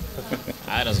for?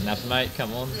 That doesn't happen, mate.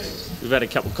 Come on. We've had a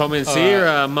couple of comments here.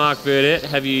 Mark Burdett,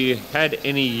 have you had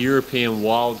any European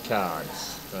wild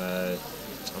cards? I'm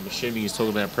assuming he's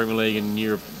talking about Premier League and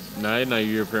Europe. No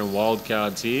European wild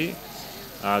cards here.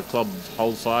 Club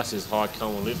Holdfast is High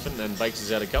Common Liffin, and Bakes has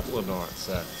had a couple of nights.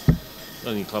 So,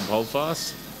 only Club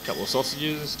Holdfast, a couple of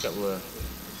sausages, a couple of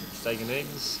steak and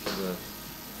eggs.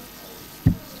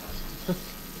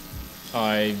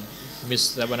 I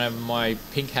missed that one over my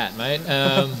pink hat, mate.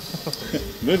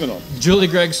 Moving on. Julie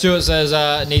Greg Stewart says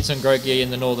need some GROAT gear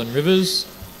in the Northern Rivers.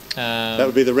 That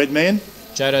would be the Red Man.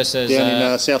 Jodo says down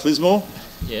in South Lismore.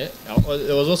 Yeah.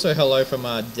 There was also hello from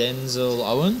Denzel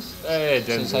Owen. Hey,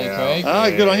 Denzel. Hey,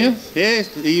 Craig. Good on you. Yeah,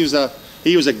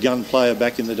 he was a gun player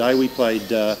back in the day. We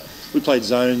played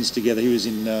zones together. He was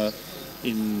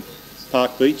in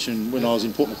Park Beach, and when I was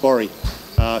in Port Macquarie,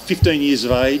 15 years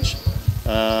of age,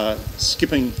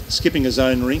 skipping a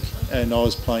zone rink, and I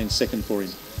was playing second for him.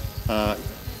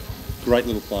 Great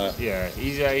little player. Yeah,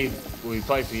 we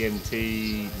played for the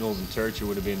NT Northern Territory.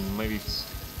 Would have been maybe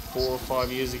 4 or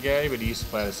 5 years ago, but he used to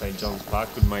play at St John's Park.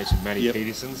 Good mates with Matty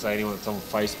Peterson. So anyone that's on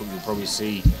Facebook, you'll probably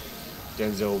see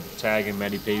Denzel tagging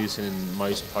Matty Peterson in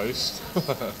most posts.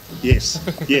 Yes,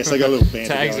 I got a little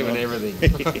banter tags him and everything.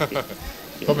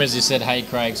 Problem is, you said, "Hey,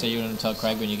 Craig," so you're going to tell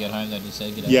Craig when you get home that you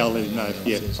said, "G'day." Yeah, I'll let him know.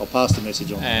 Yeah, I'll pass the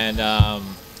message on. And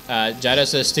Jado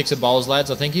says, "Sticks of bowls, lads."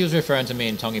 I think he was referring to me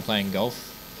and Tongy playing golf.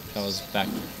 That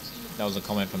was a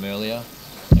comment from earlier.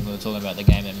 And we were talking about the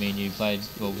game that me and you played,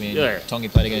 well, me and Tongi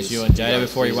played against you and Jada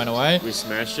before he went away. We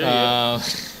smashed it,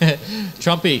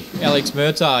 Trumpy, Alex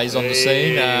Murtaugh is on the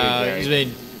scene. He's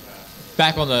been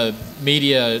back on the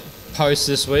media post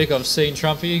this week. I've seen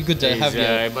Trumpy. Good to have you.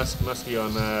 He must be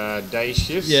on day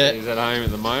shifts. Yeah. He's at home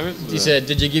at the moment. He said,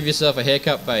 "Did you give yourself a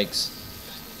haircut, Bakes?"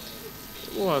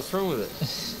 What's wrong with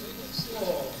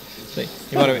it?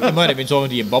 He might have been talking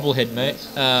to your bobblehead, mate.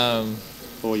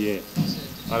 Oh yeah.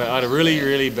 I had a really,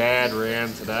 really bad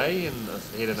round today, and I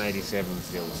hit an 87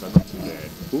 still, so not too bad.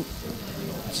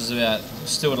 Which is about,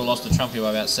 still would have lost to Trumpy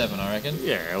by about 7, I reckon.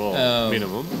 Yeah, well,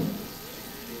 minimum.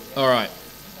 All right.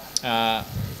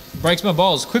 Breaks my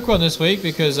balls. Quick one this week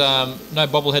because no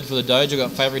bobblehead for the Doge. I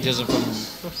got favouritism from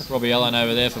Robbie Allen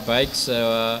over there for Bakes.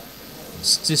 So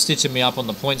just stitching me up on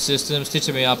the point system,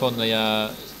 stitching me up on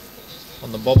the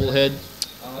bobblehead.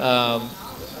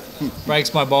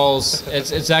 Breaks my balls.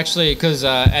 It's actually because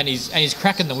and he's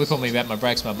cracking the whip on me about my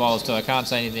breaks my balls too. I can't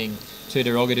say anything too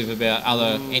derogative about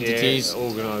other entities. Yeah,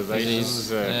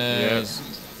 organisations.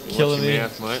 Killing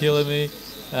me.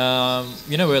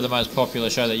 You know we're the most popular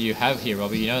show that you have here,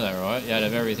 Robbie. You know that, right? Out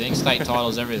of everything, state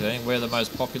titles, everything. We're the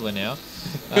most popular now.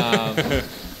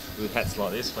 With hats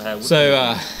like this, for how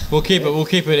we'll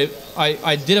keep it.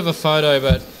 I did have a photo,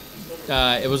 but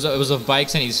it was of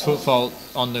Bakes and his foot fault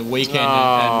on the weekend,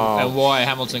 and why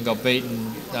Hamilton got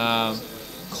beaten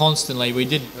constantly. We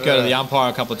did go to the umpire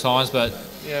a couple of times, but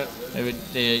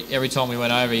every time we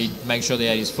went over, he'd make sure that he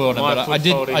had his foot on it.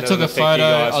 But I took a photo.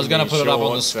 I was going to put it up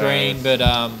on the screen, but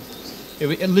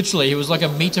it literally, he was like a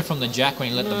metre from the jack when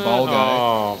he let the ball go.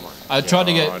 Oh my I tried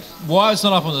to get why it's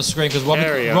not up on the screen because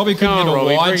Robbie couldn't get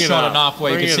a wide shot enough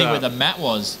where you could see where the mat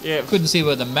was. Yeah. Couldn't see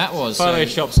where the mat was.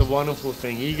 Photoshop's a wonderful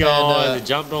thing. You guys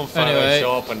jumped on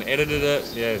Photoshop and edited it.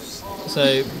 Yes.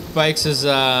 So Bakes'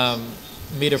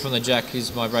 metre from the jack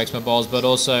is my breaks my balls, but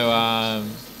also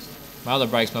my other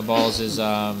breaks my balls is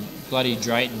bloody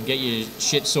Drayton. Get your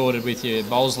shit sorted with your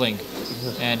bowls link,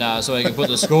 and so I can put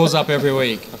the scores up every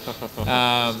week.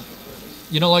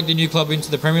 You're not like the new club into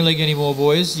the Premier League anymore,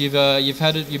 boys. You've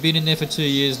been in there for 2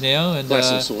 years now, and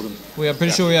we are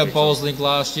pretty sure we had bowls link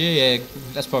last year. Yeah,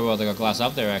 that's probably why they got Glass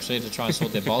up there actually to try and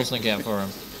sort their bowls link out for them.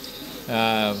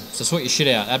 So sort your shit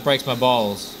out. That breaks my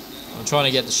balls. I'm trying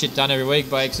to get the shit done every week.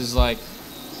 Bakes is like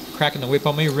cracking the whip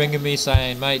on me, ringing me,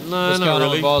 saying, "Mate, what's going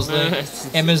on with bowls link?"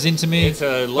 Emma's into me. It's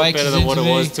a lot Bakes better than what it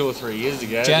was 2 or 3 years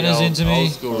ago. Jana's into me.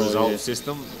 Old school result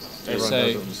system. Everyone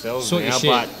does it themselves sort now, your shit.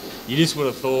 but you just would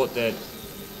have thought that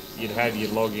you'd have your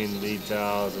login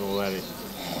details and all that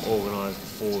organised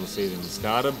before the season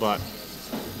started, but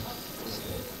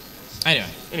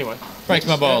anyway, breaks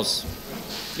my balls.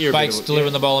 Bakes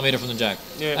delivering the bowler meter from the jack.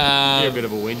 Yeah, you're a bit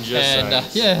of a whinger. And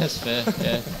yeah, that's fair.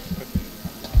 Yeah.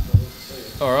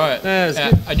 All right,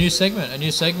 a new segment.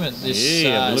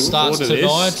 This starts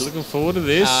tonight. Looking forward to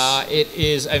this. It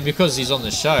is, and because he's on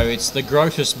the show, it's the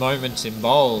greatest moments in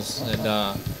bowls.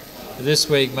 And this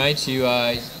week, mate, you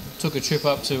took a trip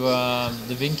up to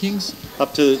the Vikings.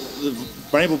 Up to the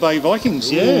Bramble Bay Vikings,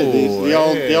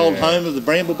 the old home of the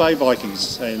Bramble Bay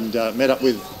Vikings, and met up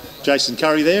with Jason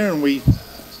Curry there, and we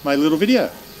made a little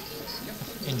video.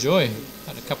 Enjoy.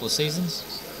 Had a couple of seasons.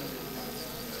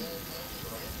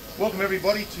 Welcome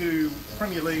everybody to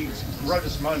Premier League's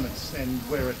greatest moments, and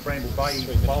we're at Bramble Bay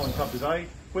Bowling Club today,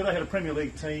 where they had a Premier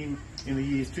League team in the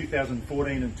years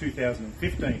 2014 and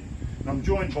 2015. And I'm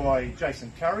joined by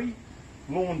Jason Curry,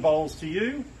 Lawn Bowls to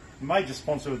You, major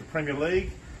sponsor of the Premier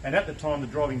League, and at the time the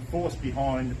driving force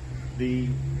behind the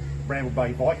Bramble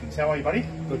Bay Vikings. How are you, buddy?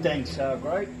 Good, thanks.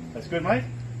 Great. That's good, mate.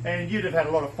 And you'd have had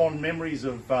a lot of fond memories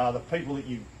of the people that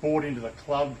you brought into the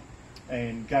club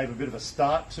and gave a bit of a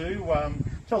start to.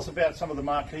 Tell us about some of the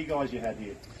marquee guys you had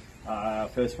here.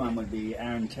 First one would be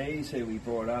Aaron Tees, who we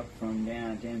brought up from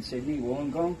down Sydney,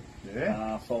 Wollongong.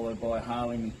 Yeah. Followed by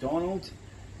Harley McDonald.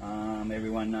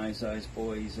 Everyone knows those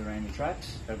boys around the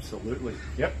traps. Absolutely.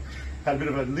 Yep. Had a bit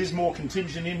of a Lismore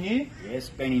contingent in here. Yes,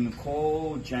 Benny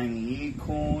McCall, Jamie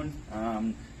Earcorn,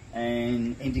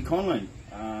 and Indy Conlon,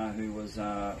 who was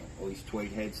all his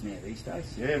Tweed heads now these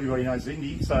days. Yeah, everybody knows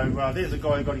Indy. So there's a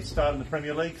guy who got his start in the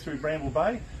Premier League through Bramble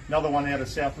Bay. Another one out of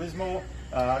South Lismore,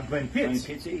 Glenn Pitts. Glenn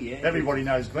Pittsy, yeah. Everybody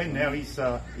knows Glenn now.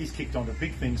 He's kicked on to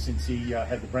big things since he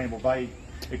had the Bramble Bay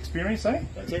experience, eh?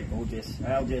 That's it.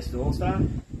 Just All-Star.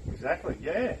 Exactly,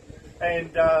 yeah.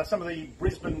 And some of the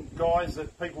Brisbane guys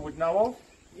that people would know of?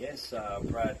 Yes,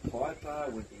 Brad Piper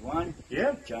would be one.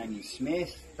 Yeah. Jamie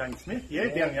Smith. Down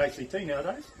the ACT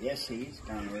nowadays. Yes, he is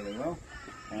going really well.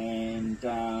 And,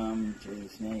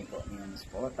 geez, now you got me on the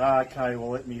spot. Okay, well,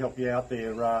 let me help you out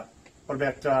there. What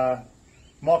about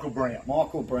Michael Brown.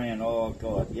 Michael Brown, oh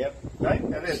God, yep. Okay,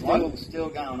 now there's one. Still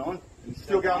going on. He's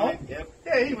Still going on? Yep.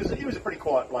 Yeah, he was a pretty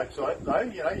quiet bloke, so though.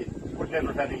 You know, you would never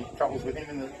have had any troubles with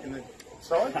him in the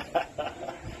side.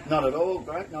 Not at all,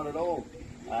 great, not at all.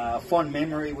 Fond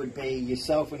memory would be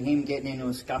yourself and him getting into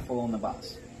a scuffle on the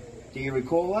bus. Do you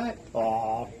recall that?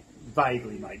 Oh,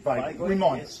 vaguely, mate. Vaguely.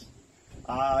 Remind us.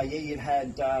 Yeah, you'd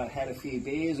had a few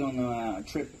beers on the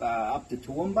trip up to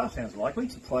Toowoomba. Sounds likely.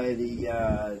 To play the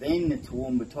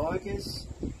Toowoomba Tigers.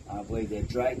 I believe they're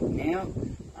Drake now.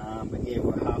 But yeah,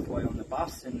 we're halfway on the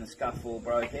bus and the scuffle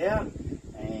broke out.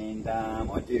 And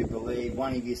I do believe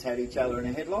one of you had each other in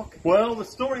a headlock. Well, the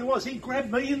story was he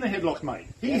grabbed me in the headlock, mate.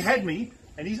 He had me,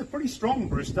 and he's a pretty strong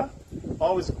Brewster.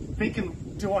 I was thinking,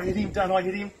 do I hit him? Don't I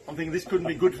hit him? I'm thinking this couldn't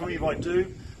be good for me if I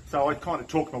do. So I kind of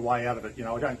talked my way out of it. You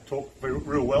know, I don't talk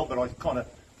real well, but I kind of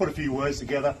put a few words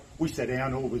together. We sat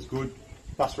down, all was good.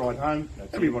 Bus ride home.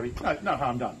 Everybody, no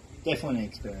harm done. Definitely an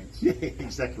experience. Yeah,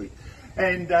 exactly.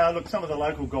 And look, some of the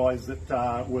local guys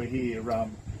that were here,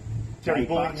 Terry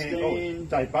Bullingham,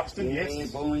 Dave Buxton, yeah,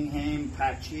 yes. Bullingham,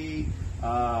 Patchy,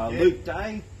 Luke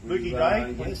Day. Lukey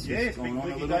Day, yes, big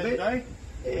Lukey Day today.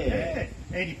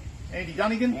 Yeah. Andy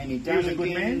Dunnigan, he was a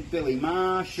good man. Billy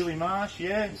Marsh,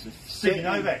 yeah. Stevie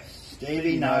Novak.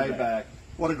 Stevie Novak.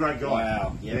 What a great guy.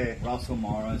 Wow, yeah. Russell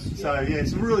Morris. So yeah,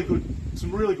 some really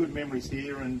good memories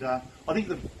here, and I think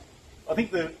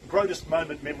the greatest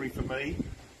moment memory for me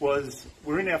was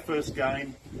we're in our first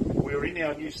game, we're in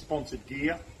our new sponsored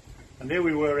gear, and there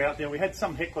we were out there. We had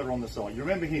some heckler on the side. You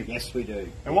remember him? Yes, we do.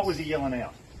 And what was he yelling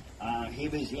out? He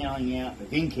was yelling out the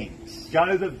Vinkings.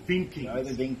 Go the Vinkings. Go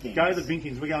the Vinkings. Go the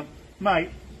Vinkings. We're going, mate,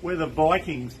 we're the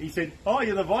Vikings. He said, oh,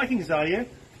 you're the Vikings, are you?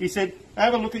 He said,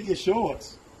 have a look at your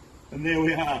shorts. And there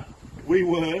we are. We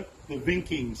were the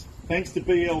Vinkings. Thanks to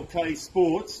BLK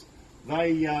Sports,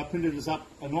 they printed us up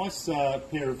a nice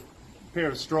pair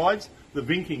of strides, the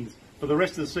Vinkings. For the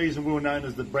rest of the season, we were known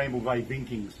as the Bramble Bay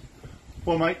Vinkings.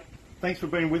 Well, mate, thanks for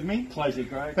being with me. Pleasure,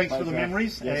 great. Thanks for the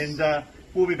memories. Yes. And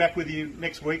we'll be back with you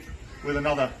next week with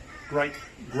another great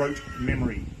GROAT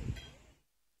memory.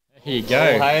 Here you go.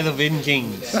 Oh, hey, the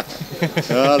Vinkings.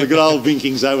 The good old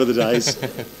Vinkings over the days.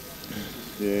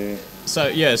 Yeah.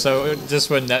 So just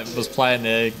when that was playing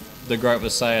there, the GROAT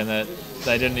was saying that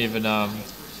they didn't even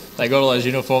they got all those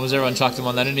uniforms, everyone chucked them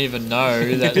on, they didn't even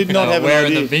know that did not have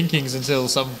wearing the Vinkings until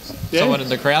someone in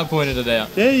the crowd pointed it out.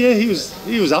 Yeah, he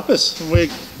was up us. And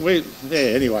we're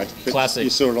anyway. Classic. You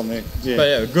saw it on there. Yeah. But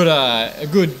yeah, a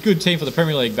good team for the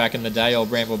Premier League back in the day, old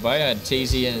Bramble Bay. I had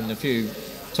Teasy and a few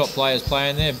top players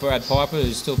playing there. Brad Piper,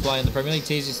 who's still playing in the Premier League.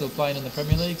 Teasy's still playing in the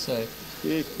Premier League, so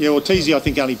well, Teasy I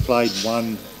think only played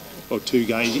 1 or 2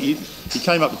 games. He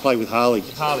came up to play with Harley.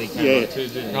 Harley came up too,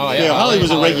 didn't he? Oh, yeah, Harley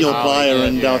was a regular player,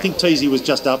 and I think Teasy was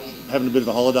just up having a bit of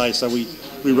a holiday, so we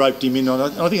roped him in. I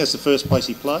think that's the first place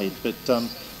he played, but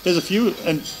there's a few.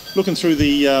 And looking through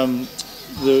the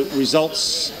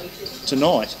results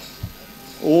tonight,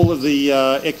 all of the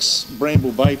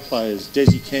ex-Bramble Bay players,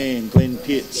 Desi Can, Glenn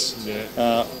Pitts,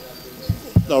 they're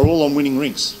all on winning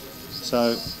rinks.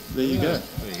 So there you go.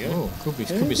 Oh, could be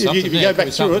something. If you go back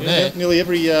through it, nearly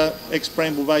every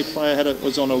ex-Bramble Bay player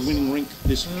was on a winning rink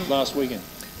this last weekend.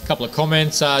 A couple of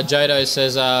comments. Jado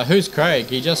says, "Who's Craig?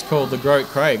 He just called the GROAT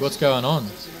Craig. What's going on?"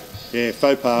 Yeah,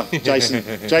 faux pas.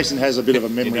 Jason has a bit of a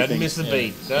memory thing. Doesn't miss a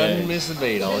beat. Doesn't miss a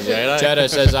beat, old Jado. Jado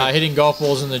says, "Hitting golf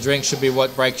balls in the drink should be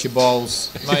what breaks your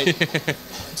balls, mate."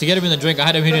 To get him in the drink, I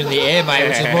had him hit it in the air, mate,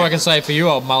 which is more I can say for you,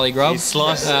 old Mully Grub. He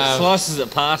slices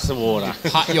it past the water.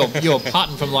 You're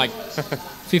putting from like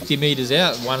 50 metres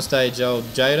out at one stage, old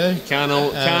Jado. Can't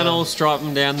all stripe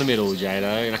them down the middle,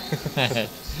 Jado.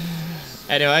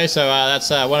 Anyway, so that's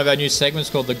one of our new segments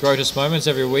called the GROATest Moments.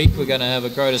 Every week we're going to have a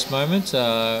GROATest moment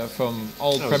from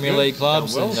old Premier League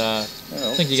clubs. And I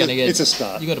think you're going to get... It's a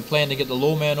start. You got a plan to get the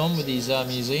lawman on with his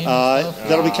museum and stuff?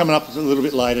 That'll be coming up a little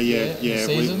bit later, yeah.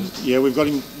 We've got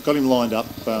him lined up.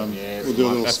 We'll do a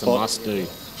little that's spot. That's a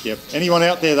must do. Yep. Anyone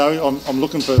out there though, I'm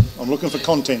looking for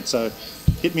content, so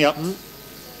hit me up.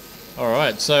 All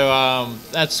right, so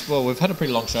we've had a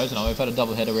pretty long show tonight. We've had a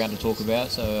double header round to talk about,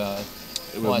 so...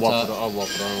 I waffled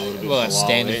on a little bit. Well, that's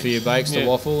standard for you, Bakes, to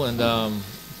waffle, and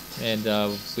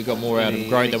we got more out of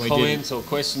GROAT than we did. Comments or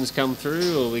questions come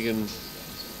through, or we can...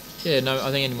 Yeah, no,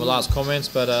 I think any more last comments,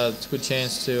 but it's a good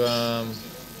chance to...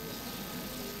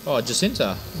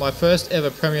 Jacinta. My first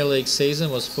ever Premier League season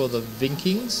was for the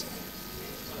Vinkings.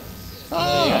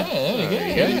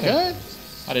 There you go.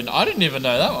 I didn't even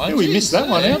know that one. Yeah, we missed that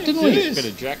one out, didn't we? Bit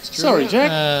of Jack's true. Sorry,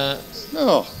 Jack.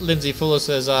 Lindsay Fuller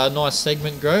says, nice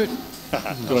segment, GROAT.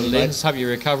 Linz, hope you're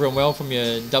recovering well from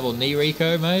your double knee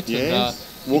reco, mate. Yes.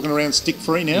 And walking around stick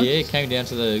free now. Yeah, came down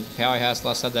to the powerhouse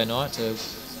last Saturday night to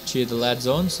cheer the lads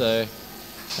on. So,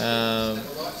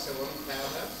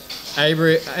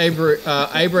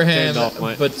 Abraham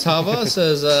Batava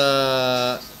says,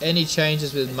 any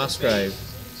changes with Musgrave?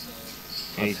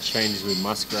 Any changes with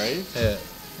Musgrave? Yeah,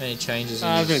 any changes?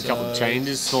 There's been a couple of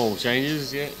changes, small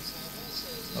changes, yeah.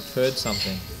 I've heard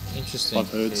something. Interesting. I've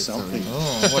heard something.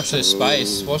 Oh, watch this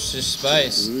space. Watch this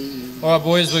space. All right,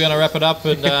 boys, we're going to wrap it up,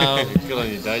 and Good on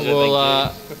you, Deja.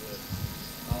 we'll.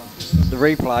 The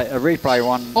replay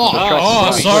one.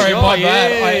 Sorry, my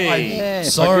bad. Yeah,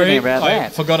 Sorry, about I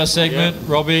that. forgot a segment,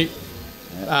 Robbie.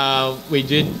 We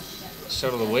did.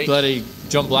 Shot of the week. Bloody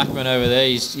John Blackman over there.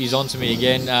 He's on to me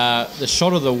again. The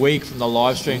shot of the week from the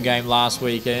live stream game last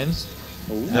weekend.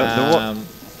 Well,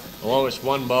 I watched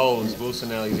one bowl was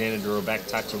Wilson Alexander drew a back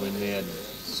toucher when they had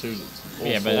two.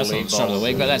 Yeah, but that's not the shot of the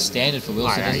week. But that's standard for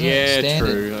Wilson, isn't it? Yeah, Standard.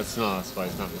 true. That's not, I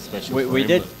suppose, nothing special.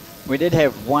 We did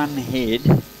have one head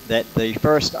that the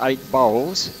first 8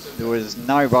 bowls there was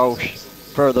no bowl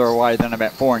further away than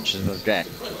about 4 inches of jack.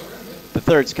 The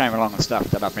thirds came along and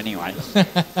stuffed it up anyway.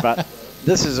 But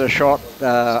this is a shot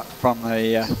from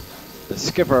the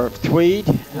skipper of Tweed,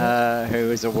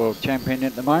 who is a world champion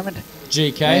at the moment.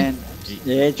 GK. And,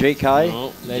 yeah, GK.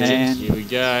 Oh, and here we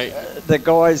go. the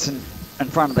guys in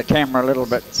front of the camera a little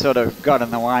bit sort of got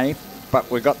in the way, but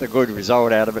we got the good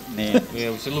result out of it in the end. Yeah,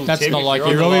 it's a little That's tip. not If like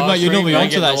you're you, on the Robbie, live mate. You're stream, normally don't onto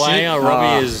get in that the way. shit.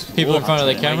 Robbie is People in front of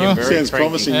the camera. Sounds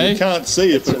promising. Hey? You can't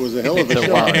see it, but it was a hell of a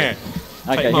shot. Okay,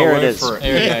 Take my here it word is. for it.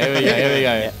 Here we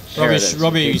go. Here it is.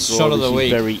 Robbie's shot of the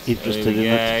week. Very interested in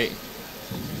it.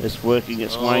 It's working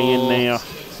its way in now.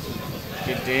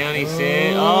 Get down, he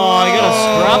said. Oh, he got a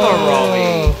scrubber,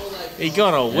 Robbie. He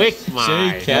got a wick,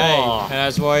 mate. GK. Oh, And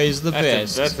that's why he's the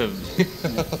best. that's a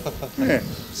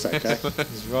It's okay.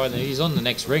 He's right there. He's on the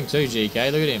next ring too,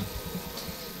 GK. Look at him.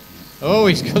 Oh,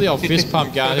 he's got the old fist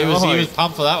pump going. He was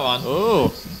pumped for that one.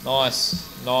 Oh, Nice.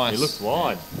 he looks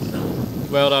wide.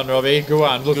 Well done, Robbie. Good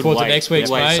one. Look Good forward to weight. next week's,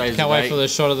 Good weight mate. saves Can't the wait bait. for the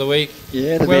shot of the week.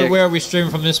 Yeah, Where are we streaming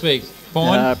from this week?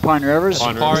 Pine? Pine Rivers.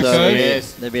 Pine Rivers. So, Cove.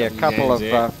 Yes. there'll be a couple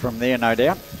of from there, no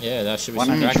doubt. Yeah, that should be One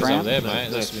some in each crackers over round. there, mate.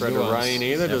 No That should be threat good of ones. rain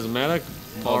either. Doesn't matter.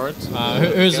 Pirates.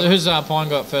 Who's Pine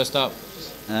got first up?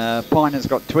 Pine has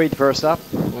got Tweed first up,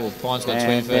 Oh, Pine's got and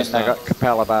Tweed first then they up. got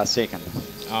Capella Bar second.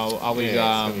 Are we?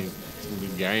 Yeah, it's gonna be some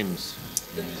good games.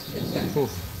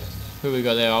 Who we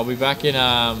got there? I'll be back in.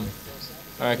 I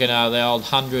reckon the old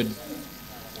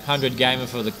 100 gamer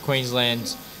for the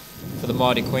Queensland, for the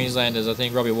mighty Queenslanders. I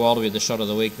think Robbie Wild will be the shot of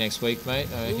the week next week, mate.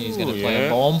 I reckon he's going to play a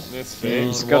bomb. That's fair.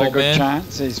 He's got a Wild good man.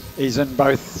 chance. He's in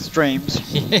both streams.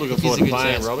 Looking forward He's a to good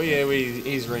playing chance. Robbie. Yeah,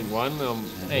 he's ring 1.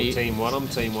 Hey. Team 1. I'm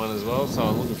team 1 as well. So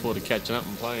I'm looking forward to catching up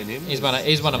and playing him. He's one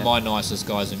of my nicest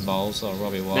guys in bowls, so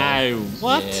Robbie Wild. No,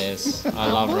 what? Yes, I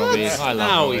love Robbie. I love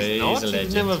No, Robbie. he's not. He's a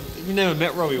legend. You've never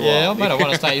met Robbie Wild. Yeah, mate, I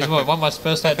won a state. He's won my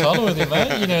first state title with him,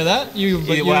 mate. You know that. You and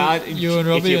If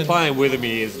Robbie. you're And playing with him,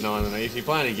 he is 9 and 8. If you're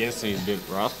playing against him, he's a bit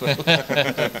rough.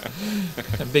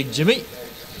 and Big Jimmy.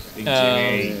 Big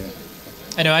Jimmy.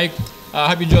 Anyway, I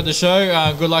hope you enjoyed the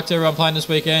show. Good luck to everyone playing this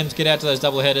weekend. Get out to those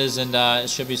double headers, and it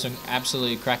should be some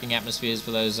absolutely cracking atmospheres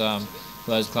for those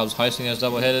clubs hosting those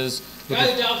double headers.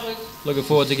 Looking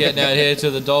forward to getting out here to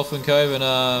the Dolphin Cove and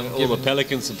All the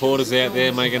Pelican supporters out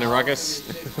there making a ruckus.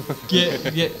 yeah.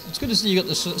 It's good to see you got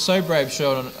the So Brave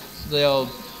shirt on, the old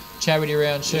charity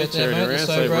round shirt there, charity mate. round, The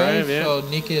So Brave, yeah. Old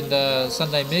Nick and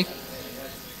Sunday Mick.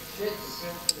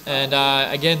 And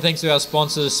again, thanks to our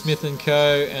sponsors, Smith &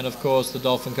 Co. and, of course, the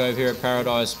Dolphin Cove here at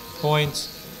Paradise Point.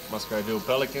 Musgrave Hill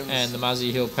Pelicans. And the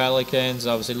Muzzy Hill Pelicans.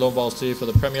 Obviously, Lawn Bowls too for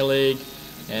the Premier League.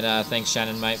 And thanks,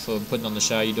 Shannon, mate, for putting on the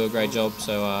show. You do a great job.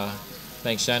 So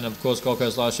thanks, Shannon. Of course, Gold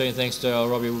Coast Live Stream. Thanks to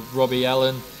Robbie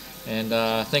Allen. And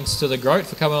thanks to the GROAT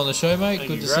for coming on the show, mate.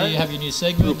 Good to see you. Have your new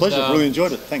segment. Real pleasure. Really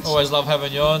enjoyed it. Thanks. Always love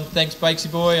having you on. Thanks, Bakesy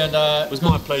boy. And it was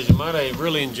my pleasure, mate. I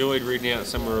really enjoyed reading out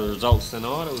some of the results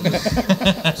tonight. It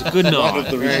was a good night.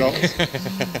 Loved the results.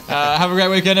 have a great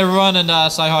weekend, everyone,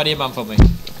 and say hi to your mum for me.